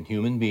life, and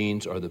human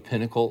beings are the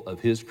pinnacle of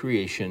his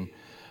creation,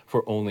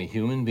 for only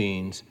human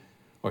beings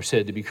are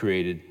said to be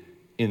created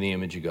in the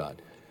image of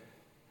God.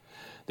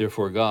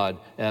 Therefore, God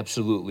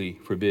absolutely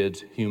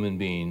forbids human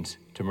beings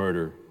to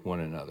murder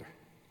one another.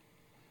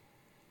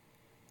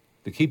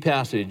 The key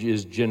passage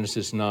is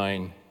Genesis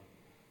 9,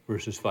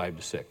 verses 5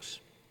 to 6.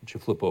 Would you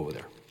flip over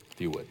there,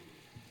 if you would?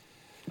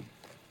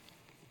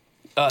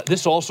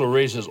 This also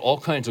raises all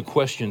kinds of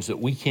questions that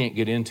we can't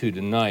get into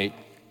tonight,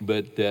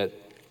 but that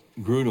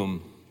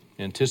Grudem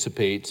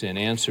anticipates and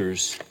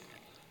answers.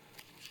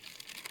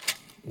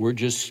 We're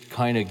just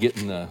kind of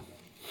getting the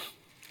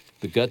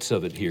guts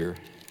of it here.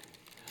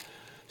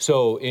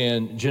 So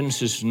in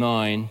Genesis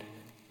 9,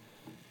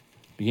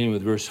 beginning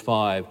with verse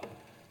 5,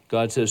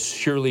 God says,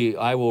 "Surely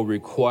I will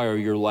require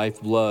your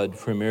lifeblood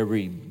from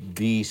every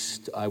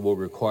beast. I will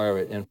require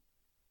it, and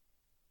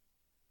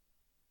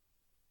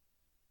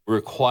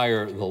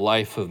require the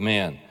life of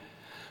man.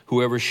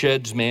 Whoever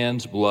sheds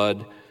man's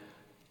blood,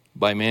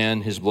 by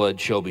man his blood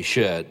shall be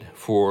shed.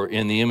 For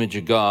in the image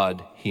of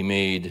God he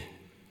made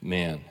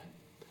man."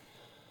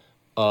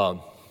 A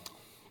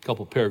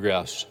couple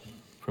paragraphs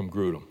from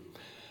Grudem.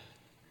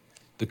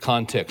 The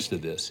context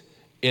of this.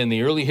 In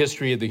the early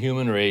history of the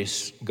human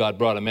race, God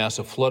brought a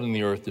massive flood on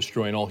the earth,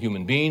 destroying all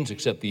human beings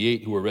except the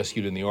 8 who were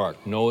rescued in the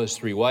ark. Noah,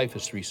 his wife,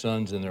 his 3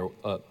 sons, and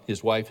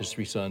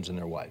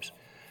their wives.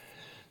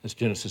 That's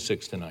Genesis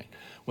 6-9.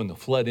 When the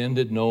flood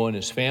ended, Noah and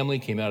his family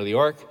came out of the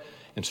ark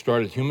and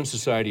started human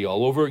society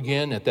all over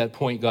again. At that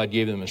point, God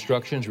gave them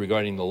instructions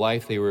regarding the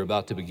life they were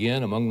about to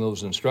begin. Among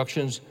those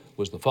instructions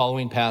was the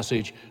following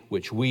passage,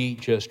 which we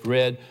just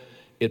read.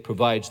 It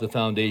provides the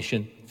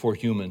foundation for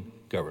human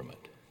government.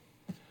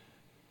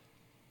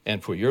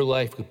 "And for your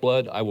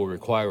lifeblood I will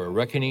require a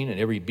reckoning, and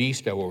every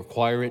beast I will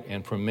require it,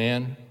 and from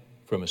man,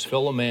 from his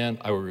fellow man,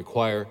 I will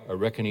require a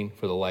reckoning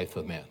for the life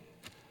of man."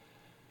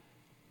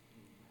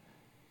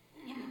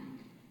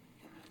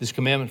 This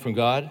commandment from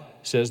God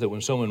says that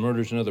when someone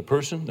murders another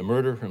person, the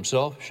murderer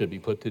himself should be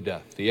put to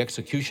death. The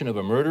execution of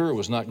a murderer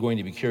was not going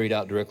to be carried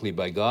out directly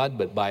by God,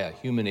 but by a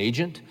human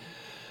agent.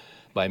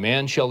 By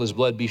man shall his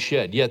blood be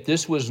shed. Yet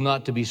this was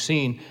not to be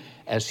seen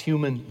as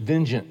human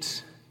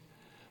vengeance,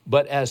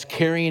 but as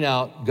carrying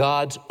out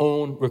God's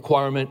own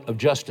requirement of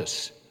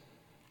justice.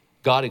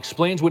 God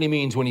explains what he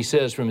means when he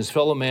says, from his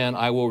fellow man,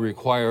 I will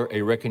require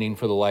a reckoning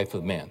for the life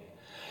of man.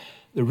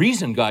 The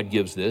reason God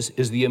gives this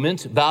is the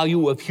immense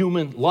value of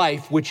human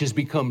life, which has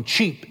become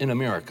cheap in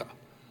America.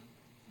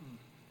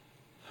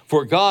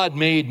 For God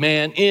made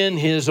man in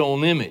his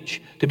own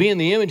image. To be in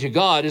the image of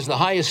God is the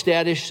highest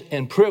status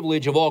and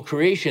privilege of all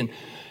creation.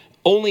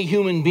 Only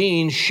human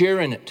beings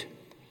share in it.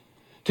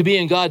 To be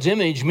in God's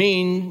image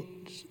means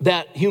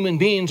that human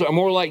beings are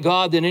more like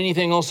God than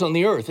anything else on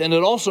the earth. And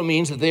it also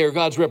means that they are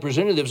God's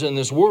representatives in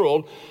this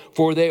world,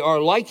 for they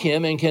are like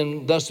him and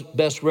can thus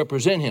best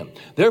represent him.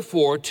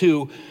 Therefore,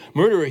 to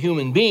murder a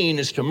human being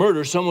is to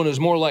murder someone who's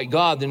more like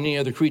God than any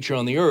other creature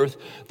on the earth.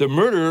 The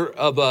murder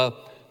of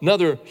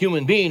another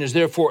human being is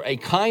therefore a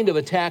kind of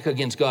attack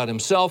against God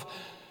himself,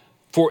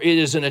 for it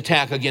is an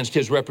attack against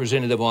his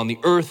representative on the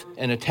earth,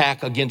 an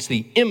attack against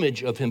the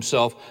image of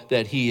himself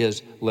that he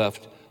has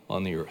left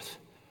on the earth.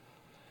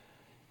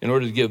 In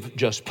order to give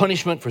just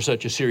punishment for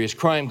such a serious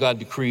crime, God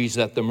decrees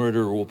that the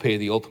murderer will pay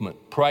the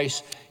ultimate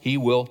price. He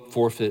will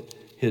forfeit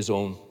his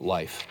own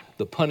life.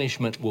 The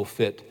punishment will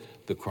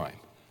fit the crime.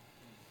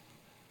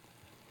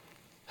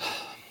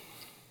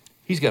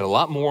 He's got a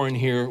lot more in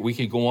here. We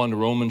could go on to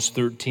Romans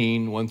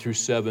 13, 1 through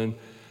 7.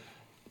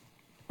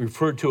 We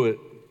referred to it,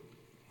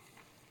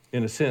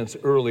 in a sense,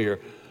 earlier,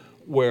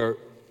 where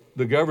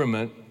the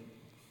government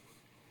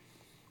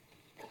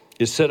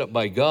is set up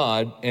by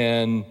God,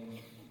 and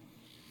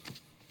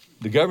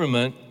the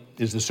government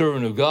is the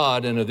servant of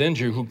God, an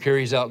avenger who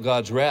carries out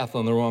God's wrath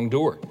on the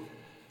wrongdoer.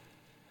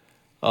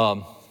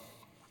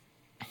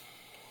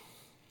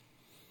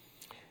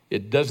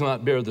 It does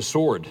not bear the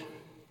sword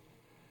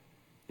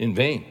in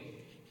vain.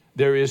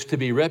 There is to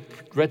be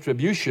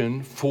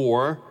retribution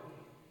for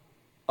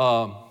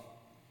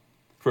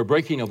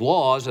breaking of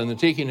laws and the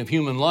taking of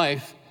human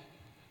life.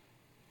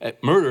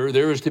 At murder,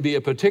 there is to be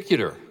a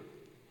particular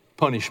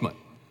punishment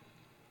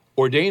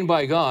ordained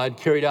by God,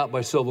 carried out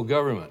by civil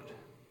government.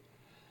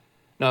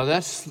 Now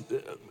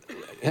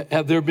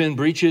have there been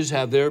breaches?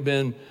 Have there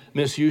been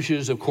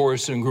misuses? Of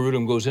course, and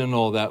Grudem goes into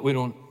all that. We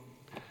don't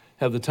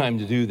have the time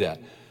to do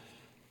that.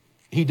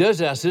 He does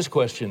ask this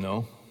question,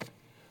 though,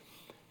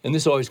 and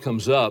this always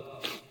comes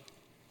up.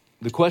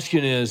 The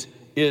question is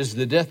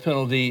the death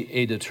penalty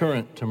a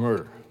deterrent to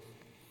murder?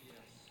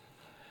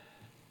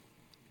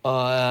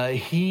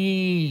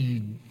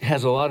 He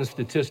has a lot of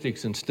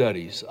statistics and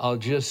studies. I'll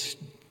just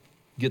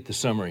get the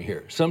summary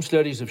here. Some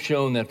studies have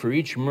shown that for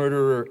each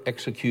murderer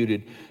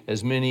executed,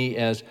 as many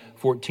as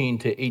 14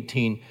 to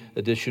 18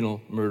 additional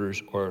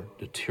murders are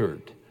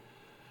deterred.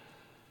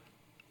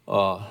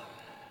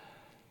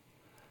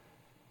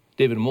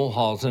 David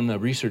Mulhausen, a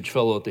research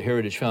fellow at the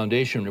Heritage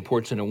Foundation,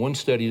 reports that in one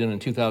study done in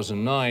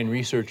 2009,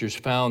 researchers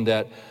found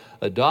that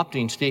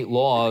adopting state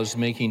laws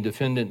making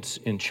defendants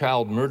in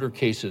child murder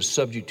cases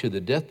subject to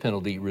the death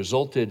penalty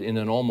resulted in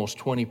an almost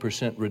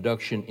 20%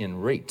 reduction in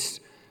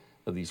rates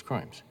of these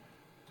crimes.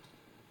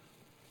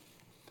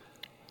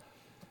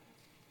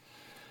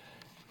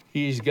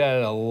 He's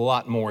got a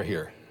lot more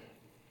here.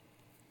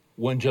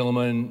 One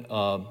gentleman,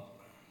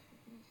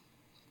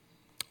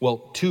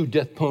 two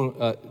death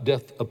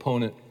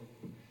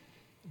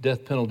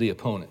penalty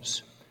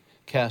opponents,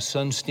 Cass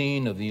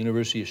Sunstein of the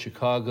University of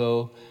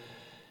Chicago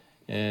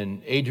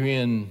and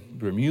Adrian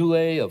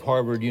Vermeulen of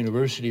Harvard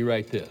University,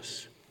 write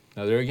this.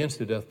 Now, they're against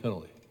the death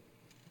penalty.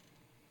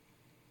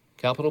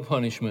 Capital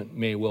punishment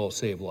may well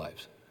save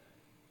lives.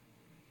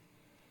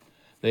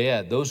 They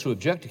add, those who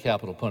object to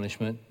capital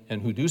punishment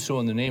and who do so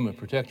in the name of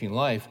protecting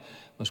life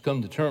must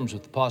come to terms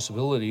with the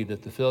possibility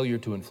that the failure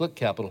to inflict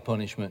capital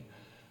punishment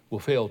will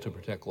fail to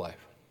protect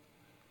life.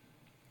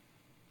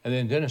 And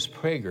then Dennis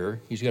Prager,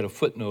 he's got a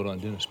footnote on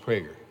Dennis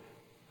Prager.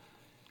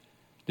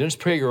 Dennis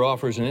Prager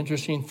offers an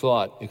interesting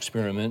thought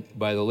experiment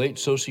by the late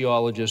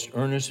sociologist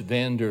Ernest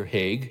van der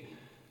Haag.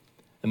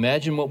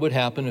 Imagine what would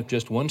happen if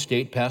just one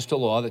state passed a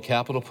law that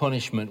capital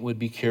punishment would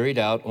be carried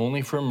out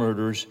only for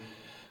murders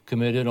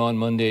committed on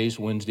Mondays,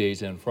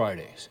 Wednesdays, and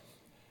Fridays.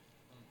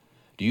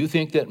 Do you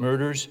think that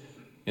murders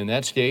in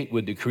that state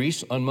would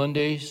decrease on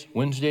Mondays,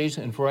 Wednesdays,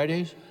 and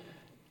Fridays?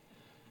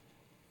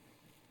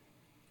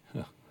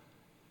 Of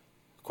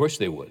course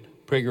they would.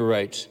 Prager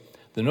writes,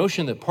 the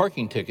notion that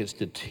parking tickets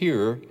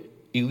deter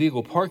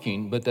illegal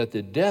parking, but that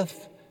the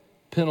death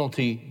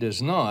penalty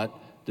does not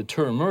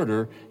deter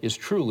murder is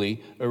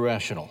truly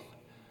irrational.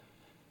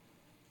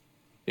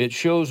 It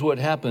shows what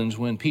happens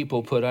when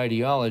people put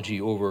ideology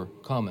over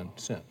common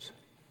sense.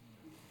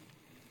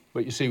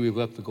 But you see, we've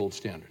left the gold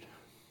standard.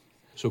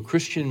 So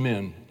Christian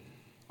men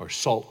are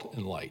salt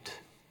and light.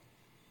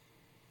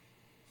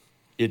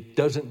 It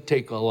doesn't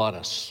take a lot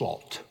of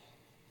salt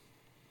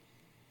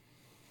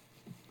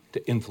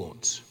to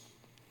influence.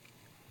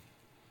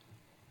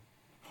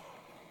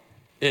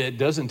 It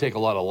doesn't take a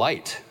lot of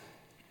light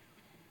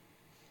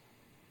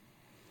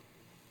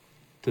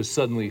to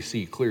suddenly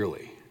see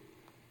clearly.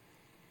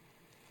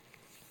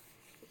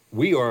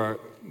 We are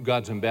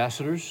God's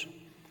ambassadors.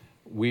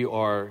 We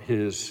are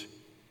his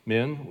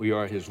men. We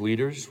are his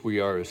leaders. We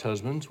are his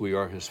husbands. We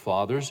are his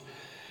fathers.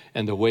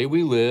 And the way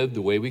we live,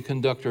 the way we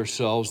conduct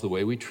ourselves, the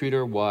way we treat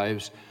our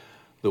wives,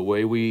 the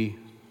way we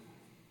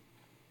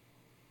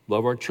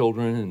love our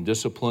children and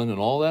discipline and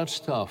all that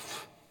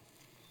stuff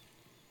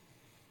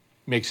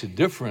makes a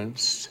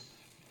difference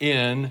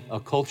in a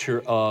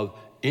culture of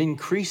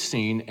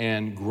increasing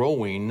and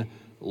growing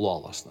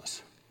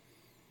lawlessness.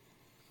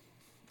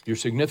 You're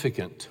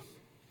significant.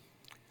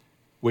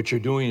 What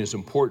you're doing is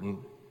important.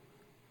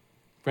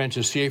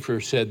 Francis Schaeffer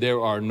said,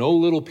 there are no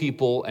little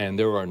people and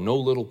there are no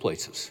little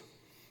places.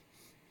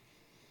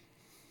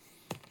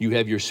 You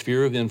have your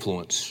sphere of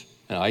influence,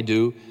 and I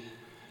do.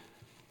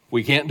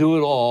 We can't do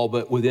it all,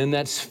 but within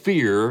that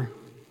sphere,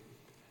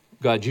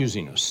 God's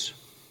using us.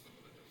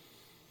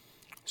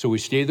 So we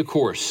stay the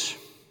course,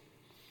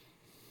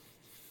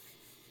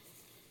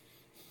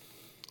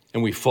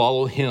 and we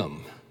follow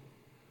him,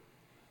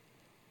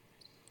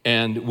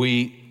 and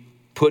we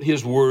put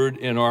his word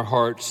in our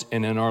hearts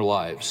and in our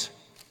lives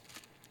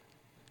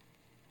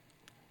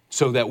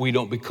so that we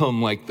don't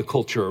become like the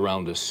culture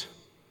around us.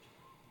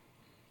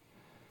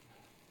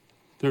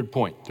 Third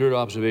point, third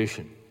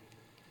observation.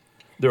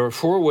 There are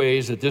 4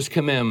 ways that this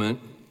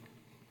commandment,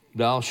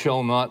 thou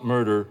shalt not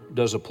murder,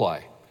 does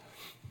apply.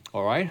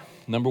 All right?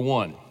 Number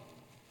 1,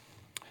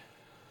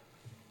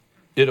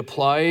 it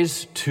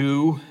applies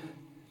to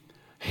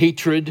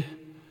hatred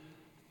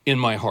in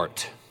my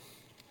heart.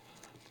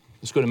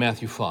 Let's go to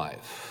Matthew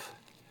 5.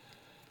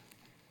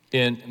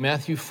 In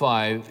Matthew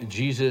 5,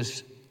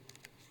 Jesus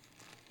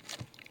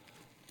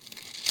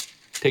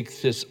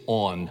takes this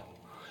on.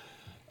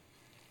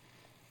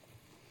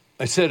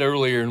 I said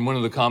earlier, and one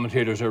of the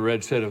commentators I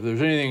read said, if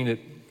there's anything that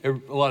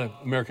a lot of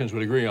Americans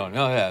would agree on,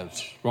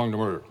 it's wrong to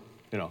murder,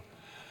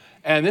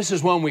 And this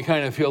is one we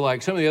kind of feel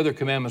like some of the other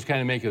commandments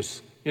kind of make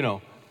us,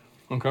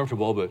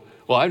 uncomfortable, but,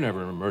 I've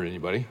never murdered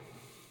anybody.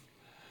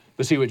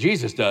 But see what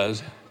Jesus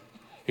does,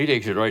 he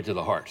takes it right to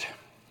the heart.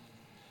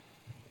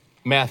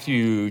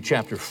 Matthew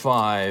chapter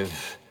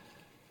 5,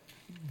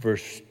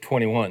 verse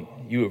 21.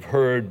 You have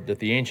heard that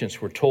the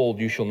ancients were told,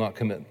 you shall not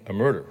commit a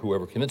murder.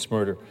 Whoever commits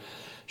murder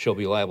shall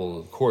be liable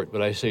to the court.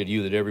 But I say to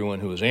you that everyone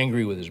who is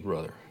angry with his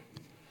brother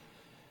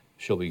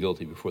shall be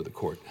guilty before the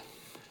court.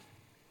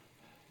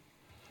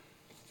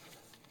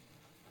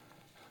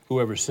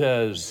 Whoever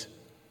says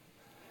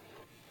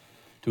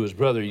to his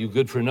brother, you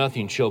good for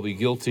nothing, shall be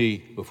guilty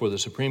before the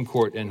Supreme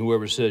Court, and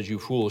whoever says, you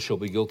fool, shall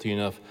be guilty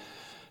enough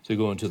to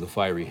go into the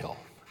fiery hell.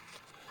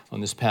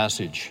 On this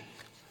passage,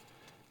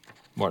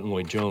 Martin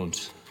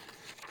Lloyd-Jones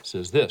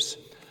says this,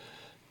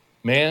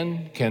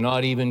 man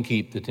cannot even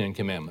keep the 10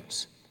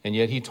 Commandments, and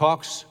yet he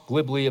talks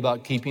glibly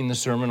about keeping the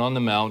Sermon on the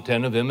Mount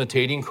and of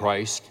imitating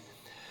Christ.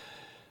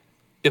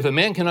 If a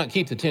man cannot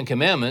keep the 10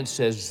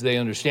 Commandments as they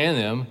understand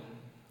them,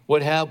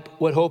 what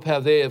hope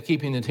have they of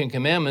keeping the 10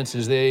 Commandments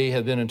as they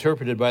have been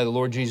interpreted by the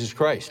Lord Jesus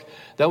Christ?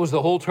 That was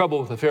the whole trouble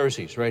with the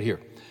Pharisees right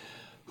here,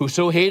 who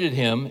so hated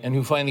him and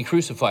who finally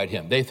crucified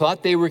him. They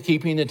thought they were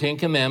keeping the 10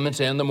 Commandments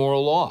and the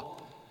moral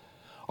law.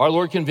 Our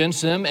Lord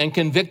convinced them and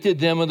convicted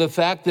them of the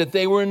fact that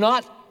they were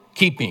not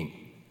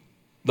keeping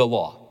the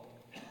law.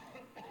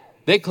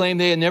 They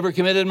claimed they had never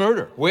committed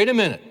murder. Wait a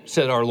minute,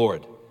 said our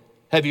Lord.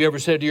 Have you ever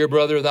said to your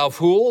brother, thou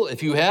fool?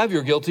 If you have,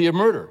 you're guilty of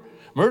murder.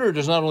 Murder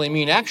does not only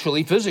mean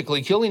actually,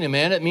 physically killing a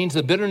man, it means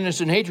the bitterness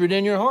and hatred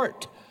in your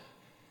heart.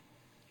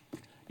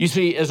 You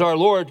see, as our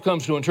Lord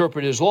comes to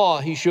interpret his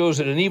law, he shows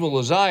that an evil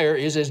desire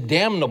is as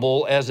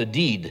damnable as a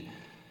deed.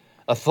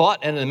 A thought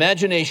and an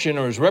imagination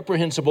are as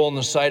reprehensible in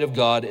the sight of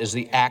God as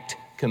the act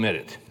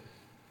committed.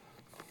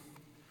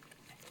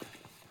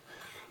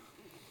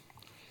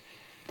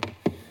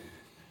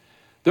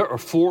 There are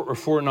four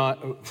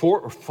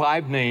or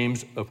five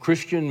names of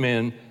Christian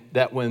men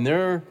that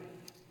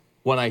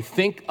when I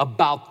think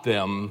about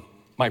them,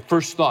 my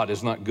first thought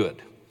is not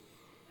good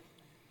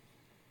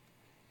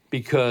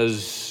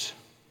because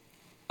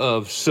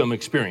of some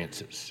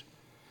experiences.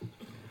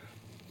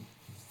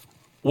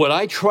 What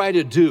I try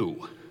to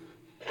do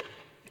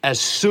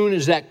as soon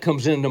as that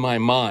comes into my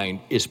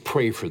mind is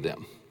pray for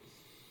them.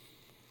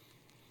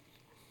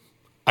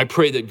 I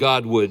pray that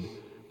God would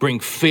bring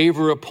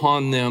favor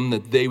upon them,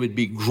 that they would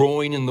be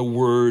growing in the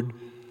Word,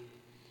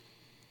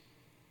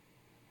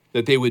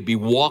 that they would be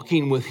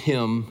walking with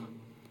Him.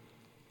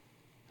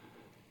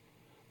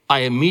 I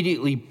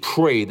immediately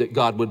pray that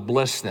God would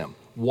bless them.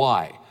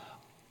 Why?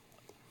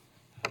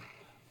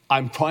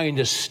 I'm trying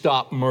to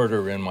stop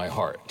murder in my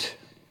heart.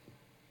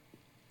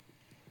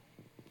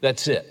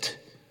 That's it.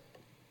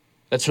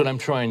 That's what I'm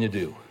trying to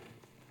do.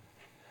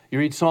 You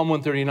read Psalm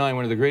 139,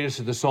 one of the greatest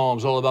of the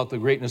Psalms, all about the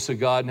greatness of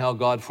God and how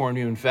God formed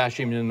you and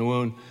fashioned you in the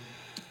womb.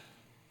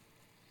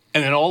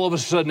 And then all of a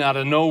sudden, out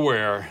of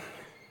nowhere,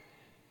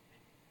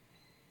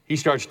 he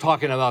starts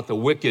talking about the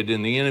wicked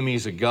and the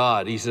enemies of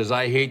God. He says,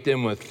 I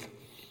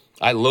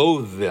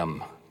loathe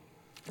them.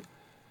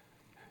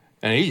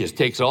 And he just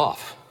takes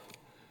off.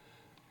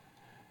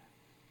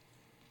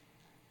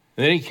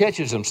 And then he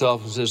catches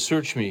himself and says,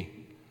 search me,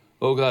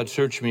 Oh God,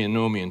 search me and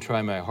know me and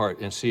try my heart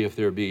and see if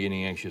there be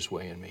any anxious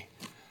way in me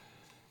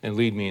and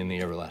lead me in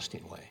the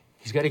everlasting way.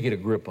 He's got to get a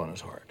grip on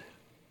his heart.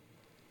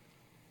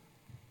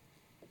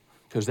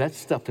 Because that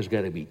stuff has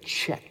got to be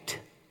checked.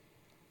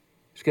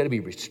 It's got to be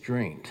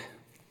restrained.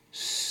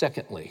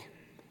 Second way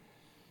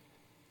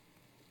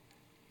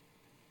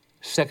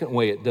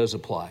it does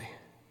apply.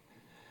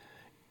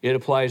 It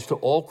applies to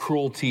all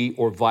cruelty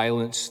or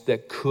violence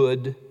that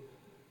could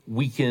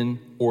weaken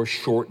or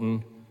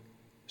shorten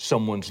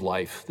someone's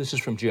life. This is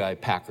from J.I.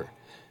 Packer.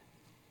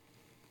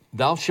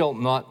 Thou shalt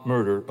not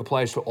murder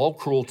applies to all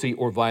cruelty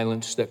or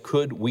violence that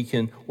could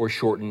weaken or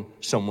shorten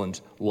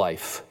someone's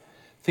life.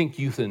 Think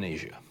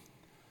euthanasia.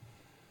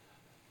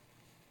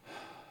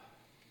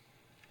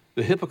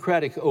 The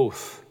Hippocratic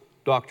Oath,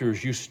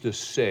 doctors used to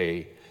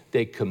say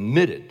they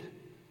committed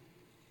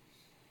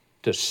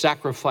to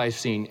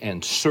sacrificing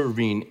and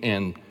serving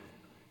and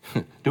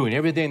doing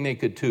everything they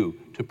could do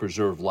to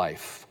preserve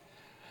life.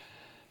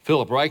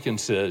 Philip Ryken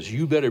says,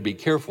 you better be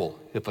careful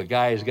if a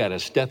guy's got a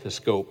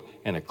stethoscope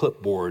and a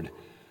clipboard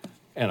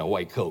and a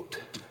white coat,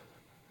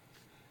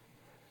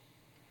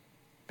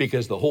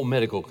 because the whole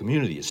medical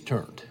community is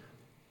turned.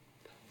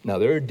 Now,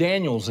 there are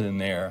Daniels in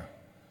there,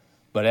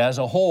 but as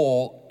a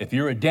whole, if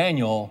you're a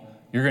Daniel,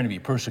 you're going to be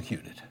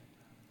persecuted.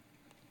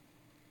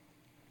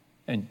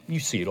 And you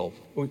see it all.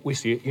 We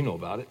see it. You know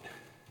about it.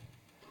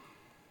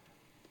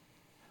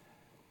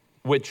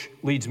 Which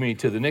leads me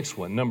to the next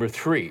one, number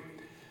 3.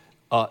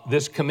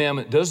 This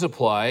commandment does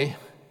apply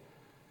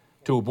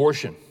to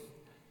abortion.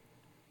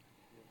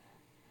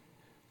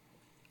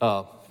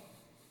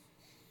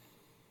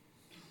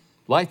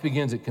 Life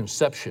begins at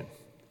conception.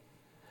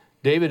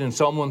 David in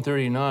Psalm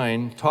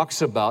 139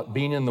 talks about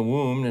being in the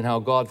womb and how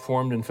God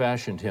formed and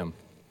fashioned him.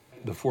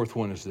 The 4th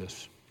one is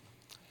this.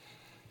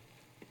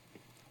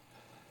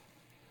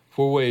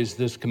 4 ways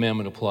this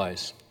commandment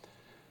applies.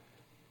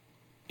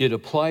 It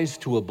applies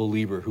to a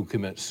believer who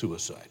commits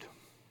suicide.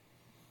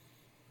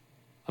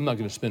 I'm not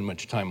going to spend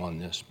much time on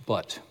this,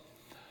 but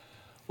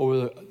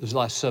over the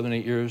last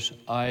 7-8 years,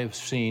 I've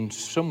seen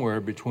somewhere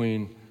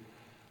between,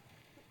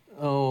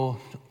 a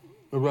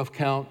rough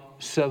count,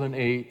 7,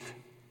 8,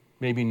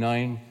 maybe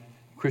 9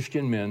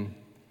 Christian men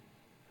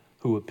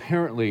who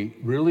apparently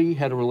really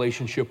had a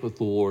relationship with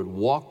the Lord,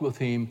 walked with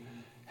him,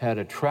 had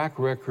a track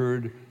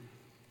record,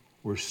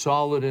 were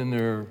solid in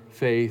their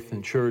faith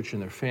and church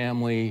and their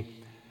family,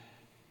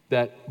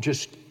 that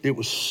just, it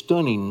was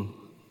stunning.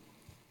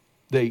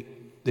 They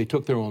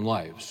took their own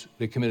lives.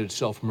 They committed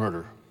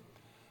self-murder.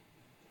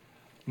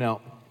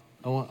 Now,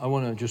 I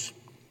want to just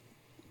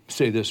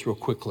say this real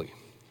quickly.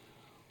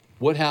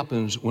 What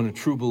happens when a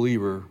true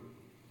believer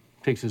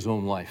takes his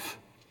own life?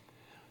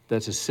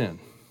 That's a sin.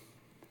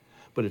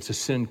 But it's a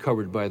sin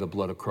covered by the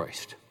blood of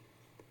Christ.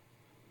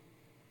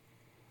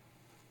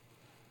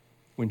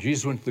 When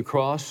Jesus went to the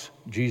cross,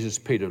 Jesus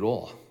paid it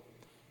all.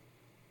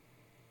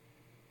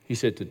 He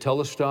said,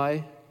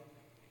 "Tetelestai,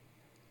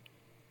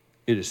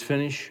 it is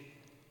finished."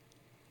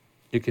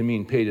 It can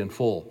mean paid in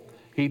full.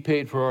 He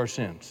paid for our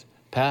sins,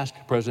 past,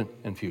 present,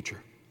 and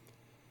future.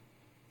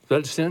 Is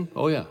that a sin?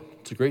 Oh yeah,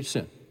 it's a great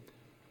sin.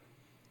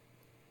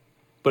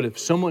 But if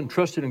someone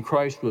trusted in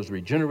Christ, was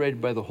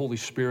regenerated by the Holy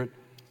Spirit,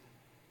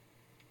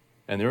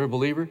 and they're a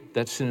believer,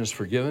 that sin is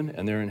forgiven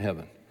and they're in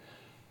heaven.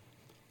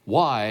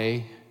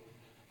 Why?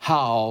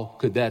 How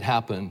could that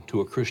happen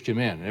to a Christian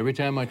man? And every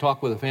time I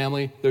talk with a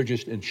family, they're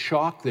just in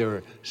shock,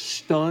 they're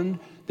stunned,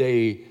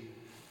 there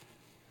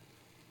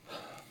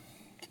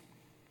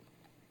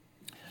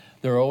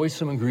are always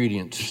some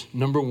ingredients.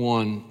 Number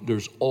 1,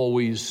 there's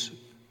always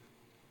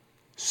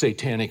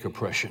satanic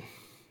oppression.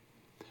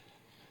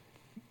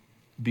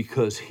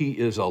 Because he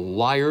is a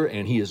liar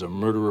and he is a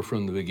murderer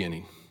from the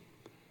beginning.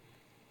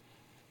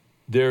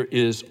 There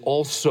is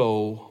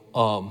also,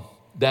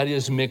 that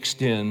is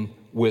mixed in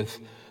with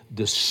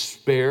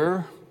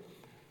despair,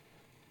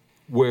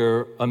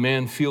 where a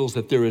man feels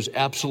that there is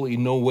absolutely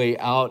no way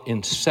out.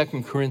 In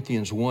 2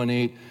 Corinthians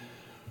 1:8,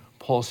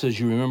 Paul says,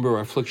 you remember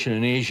our affliction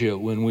in Asia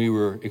when we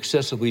were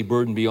excessively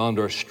burdened beyond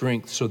our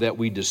strength, so that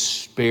we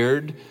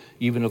despaired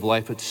even of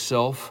life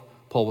itself.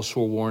 Paul was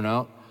so worn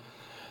out.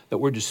 That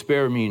word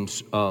despair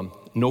means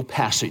no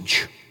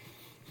passage,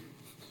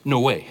 no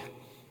way,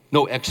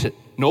 no exit,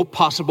 no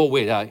possible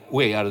way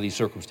out of these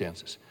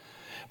circumstances.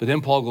 But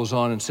then Paul goes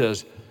on and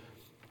says,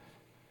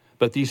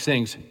 but these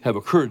things have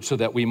occurred so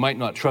that we might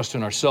not trust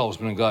in ourselves,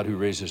 but in God who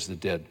raises the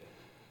dead.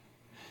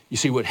 You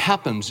see, what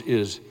happens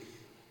is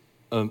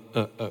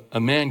a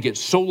man gets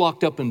so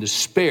locked up in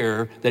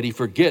despair that he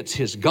forgets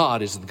his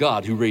God is the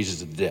God who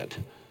raises the dead.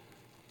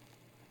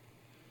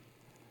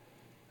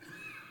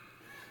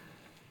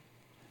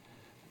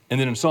 And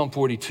then in Psalm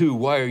 42,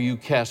 why are you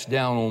cast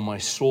down, O my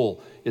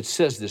soul? It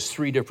says this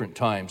 3 different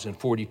times in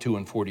 42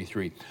 and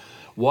 43.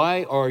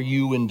 Why are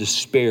you in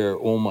despair,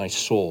 O my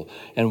soul?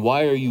 And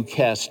why are you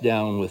cast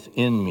down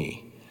within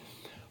me?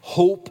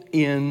 Hope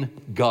in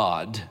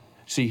God.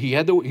 See,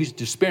 he's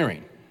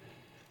despairing.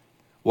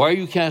 Why are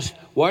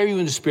you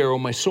in despair, O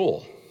my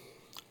soul?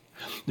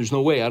 There's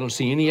no way. I don't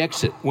see any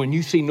exit. When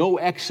you see no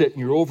exit and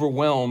you're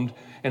overwhelmed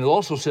And it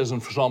also says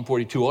in Psalm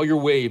 42, all your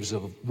waves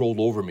have rolled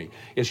over me.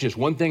 It's just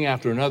one thing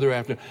after another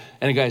and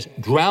the guy's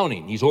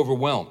drowning. He's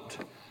overwhelmed.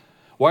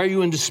 Why are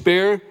you in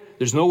despair?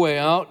 There's no way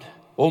out,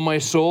 O my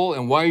soul,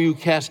 and why are you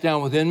cast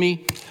down within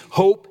me?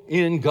 Hope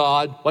in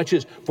God. Watch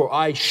this. For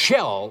I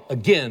shall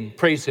again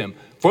praise him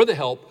for the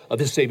help of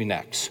his saving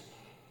acts.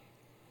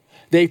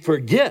 They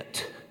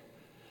forget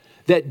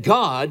that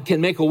God can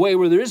make a way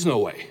where there is no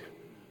way.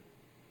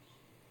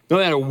 No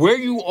matter where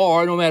you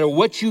are, no matter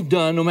what you've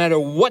done, no matter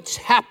what's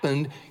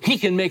happened, he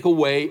can make a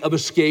way of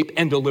escape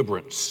and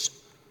deliverance.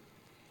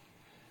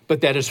 But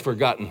that is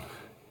forgotten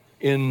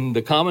in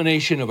the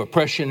combination of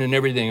oppression and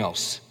everything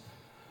else.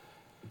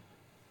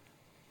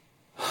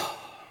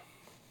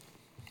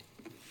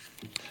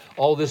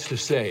 All this to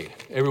say,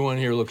 everyone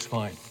here looks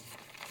fine.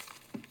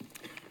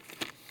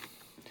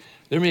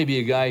 There may be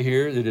a guy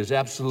here that is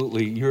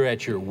absolutely, you're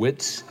at your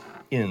wit's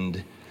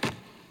end.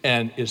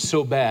 And it's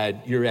so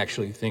bad, you're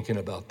actually thinking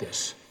about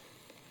this.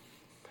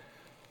 I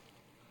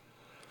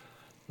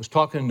was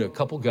talking to a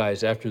couple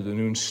guys after the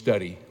noon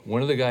study.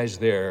 One of the guys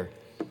there,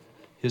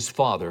 his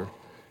father,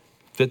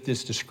 fit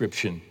this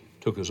description,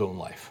 took his own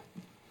life.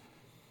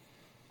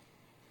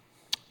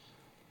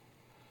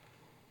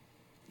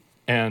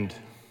 And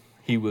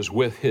he was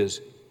with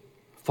his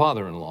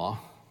father-in-law.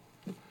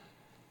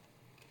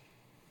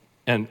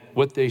 And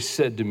what they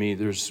said to me,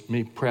 there's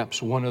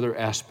perhaps one other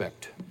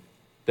aspect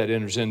that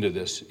enters into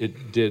this.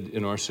 It did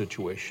in our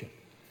situation.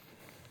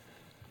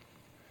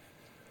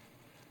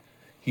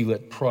 He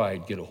let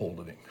pride get a hold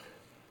of him,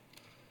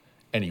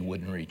 and he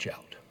wouldn't reach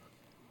out.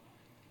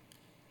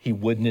 He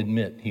wouldn't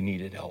admit he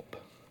needed help.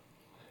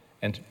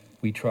 And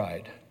we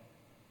tried.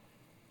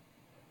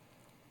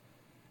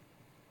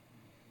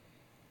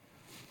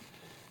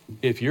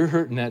 If you're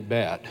hurting that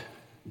bad,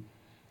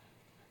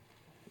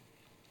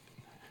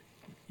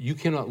 you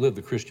cannot live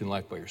the Christian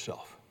life by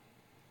yourself.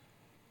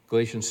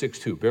 Galatians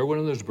 6:2, bear one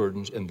another's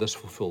burdens and thus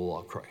fulfill the law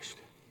of Christ.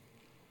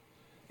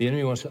 The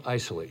enemy wants to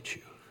isolate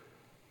you.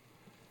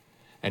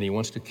 And he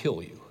wants to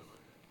kill you.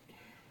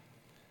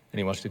 And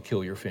he wants to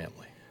kill your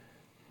family.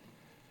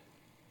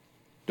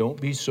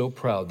 Don't be so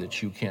proud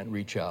that you can't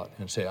reach out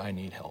and say, I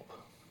need help.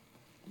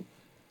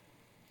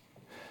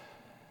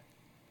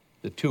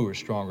 The two are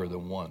stronger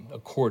than one. A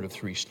cord of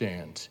three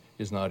strands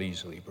is not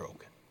easily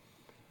broken.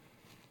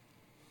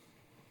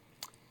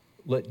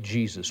 Let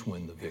Jesus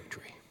win the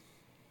victory.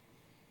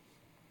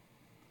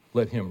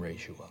 Let him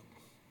raise you up.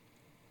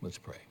 Let's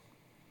pray.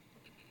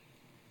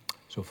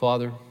 So,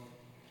 Father,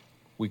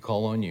 we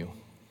call on you.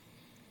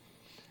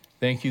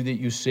 Thank you that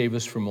you save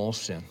us from all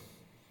sin,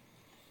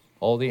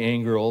 all the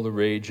anger, all the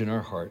rage in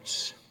our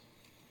hearts.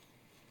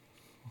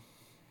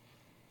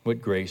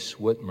 What grace,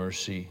 what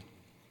mercy,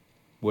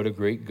 what a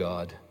great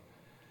God.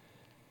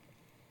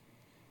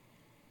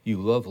 You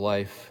love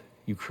life,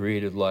 you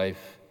created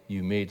life,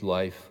 you made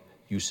life,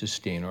 you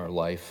sustain our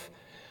life.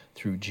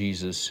 Through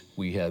Jesus,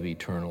 we have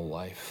eternal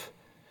life.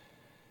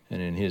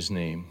 And in his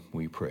name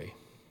we pray.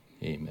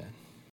 Amen.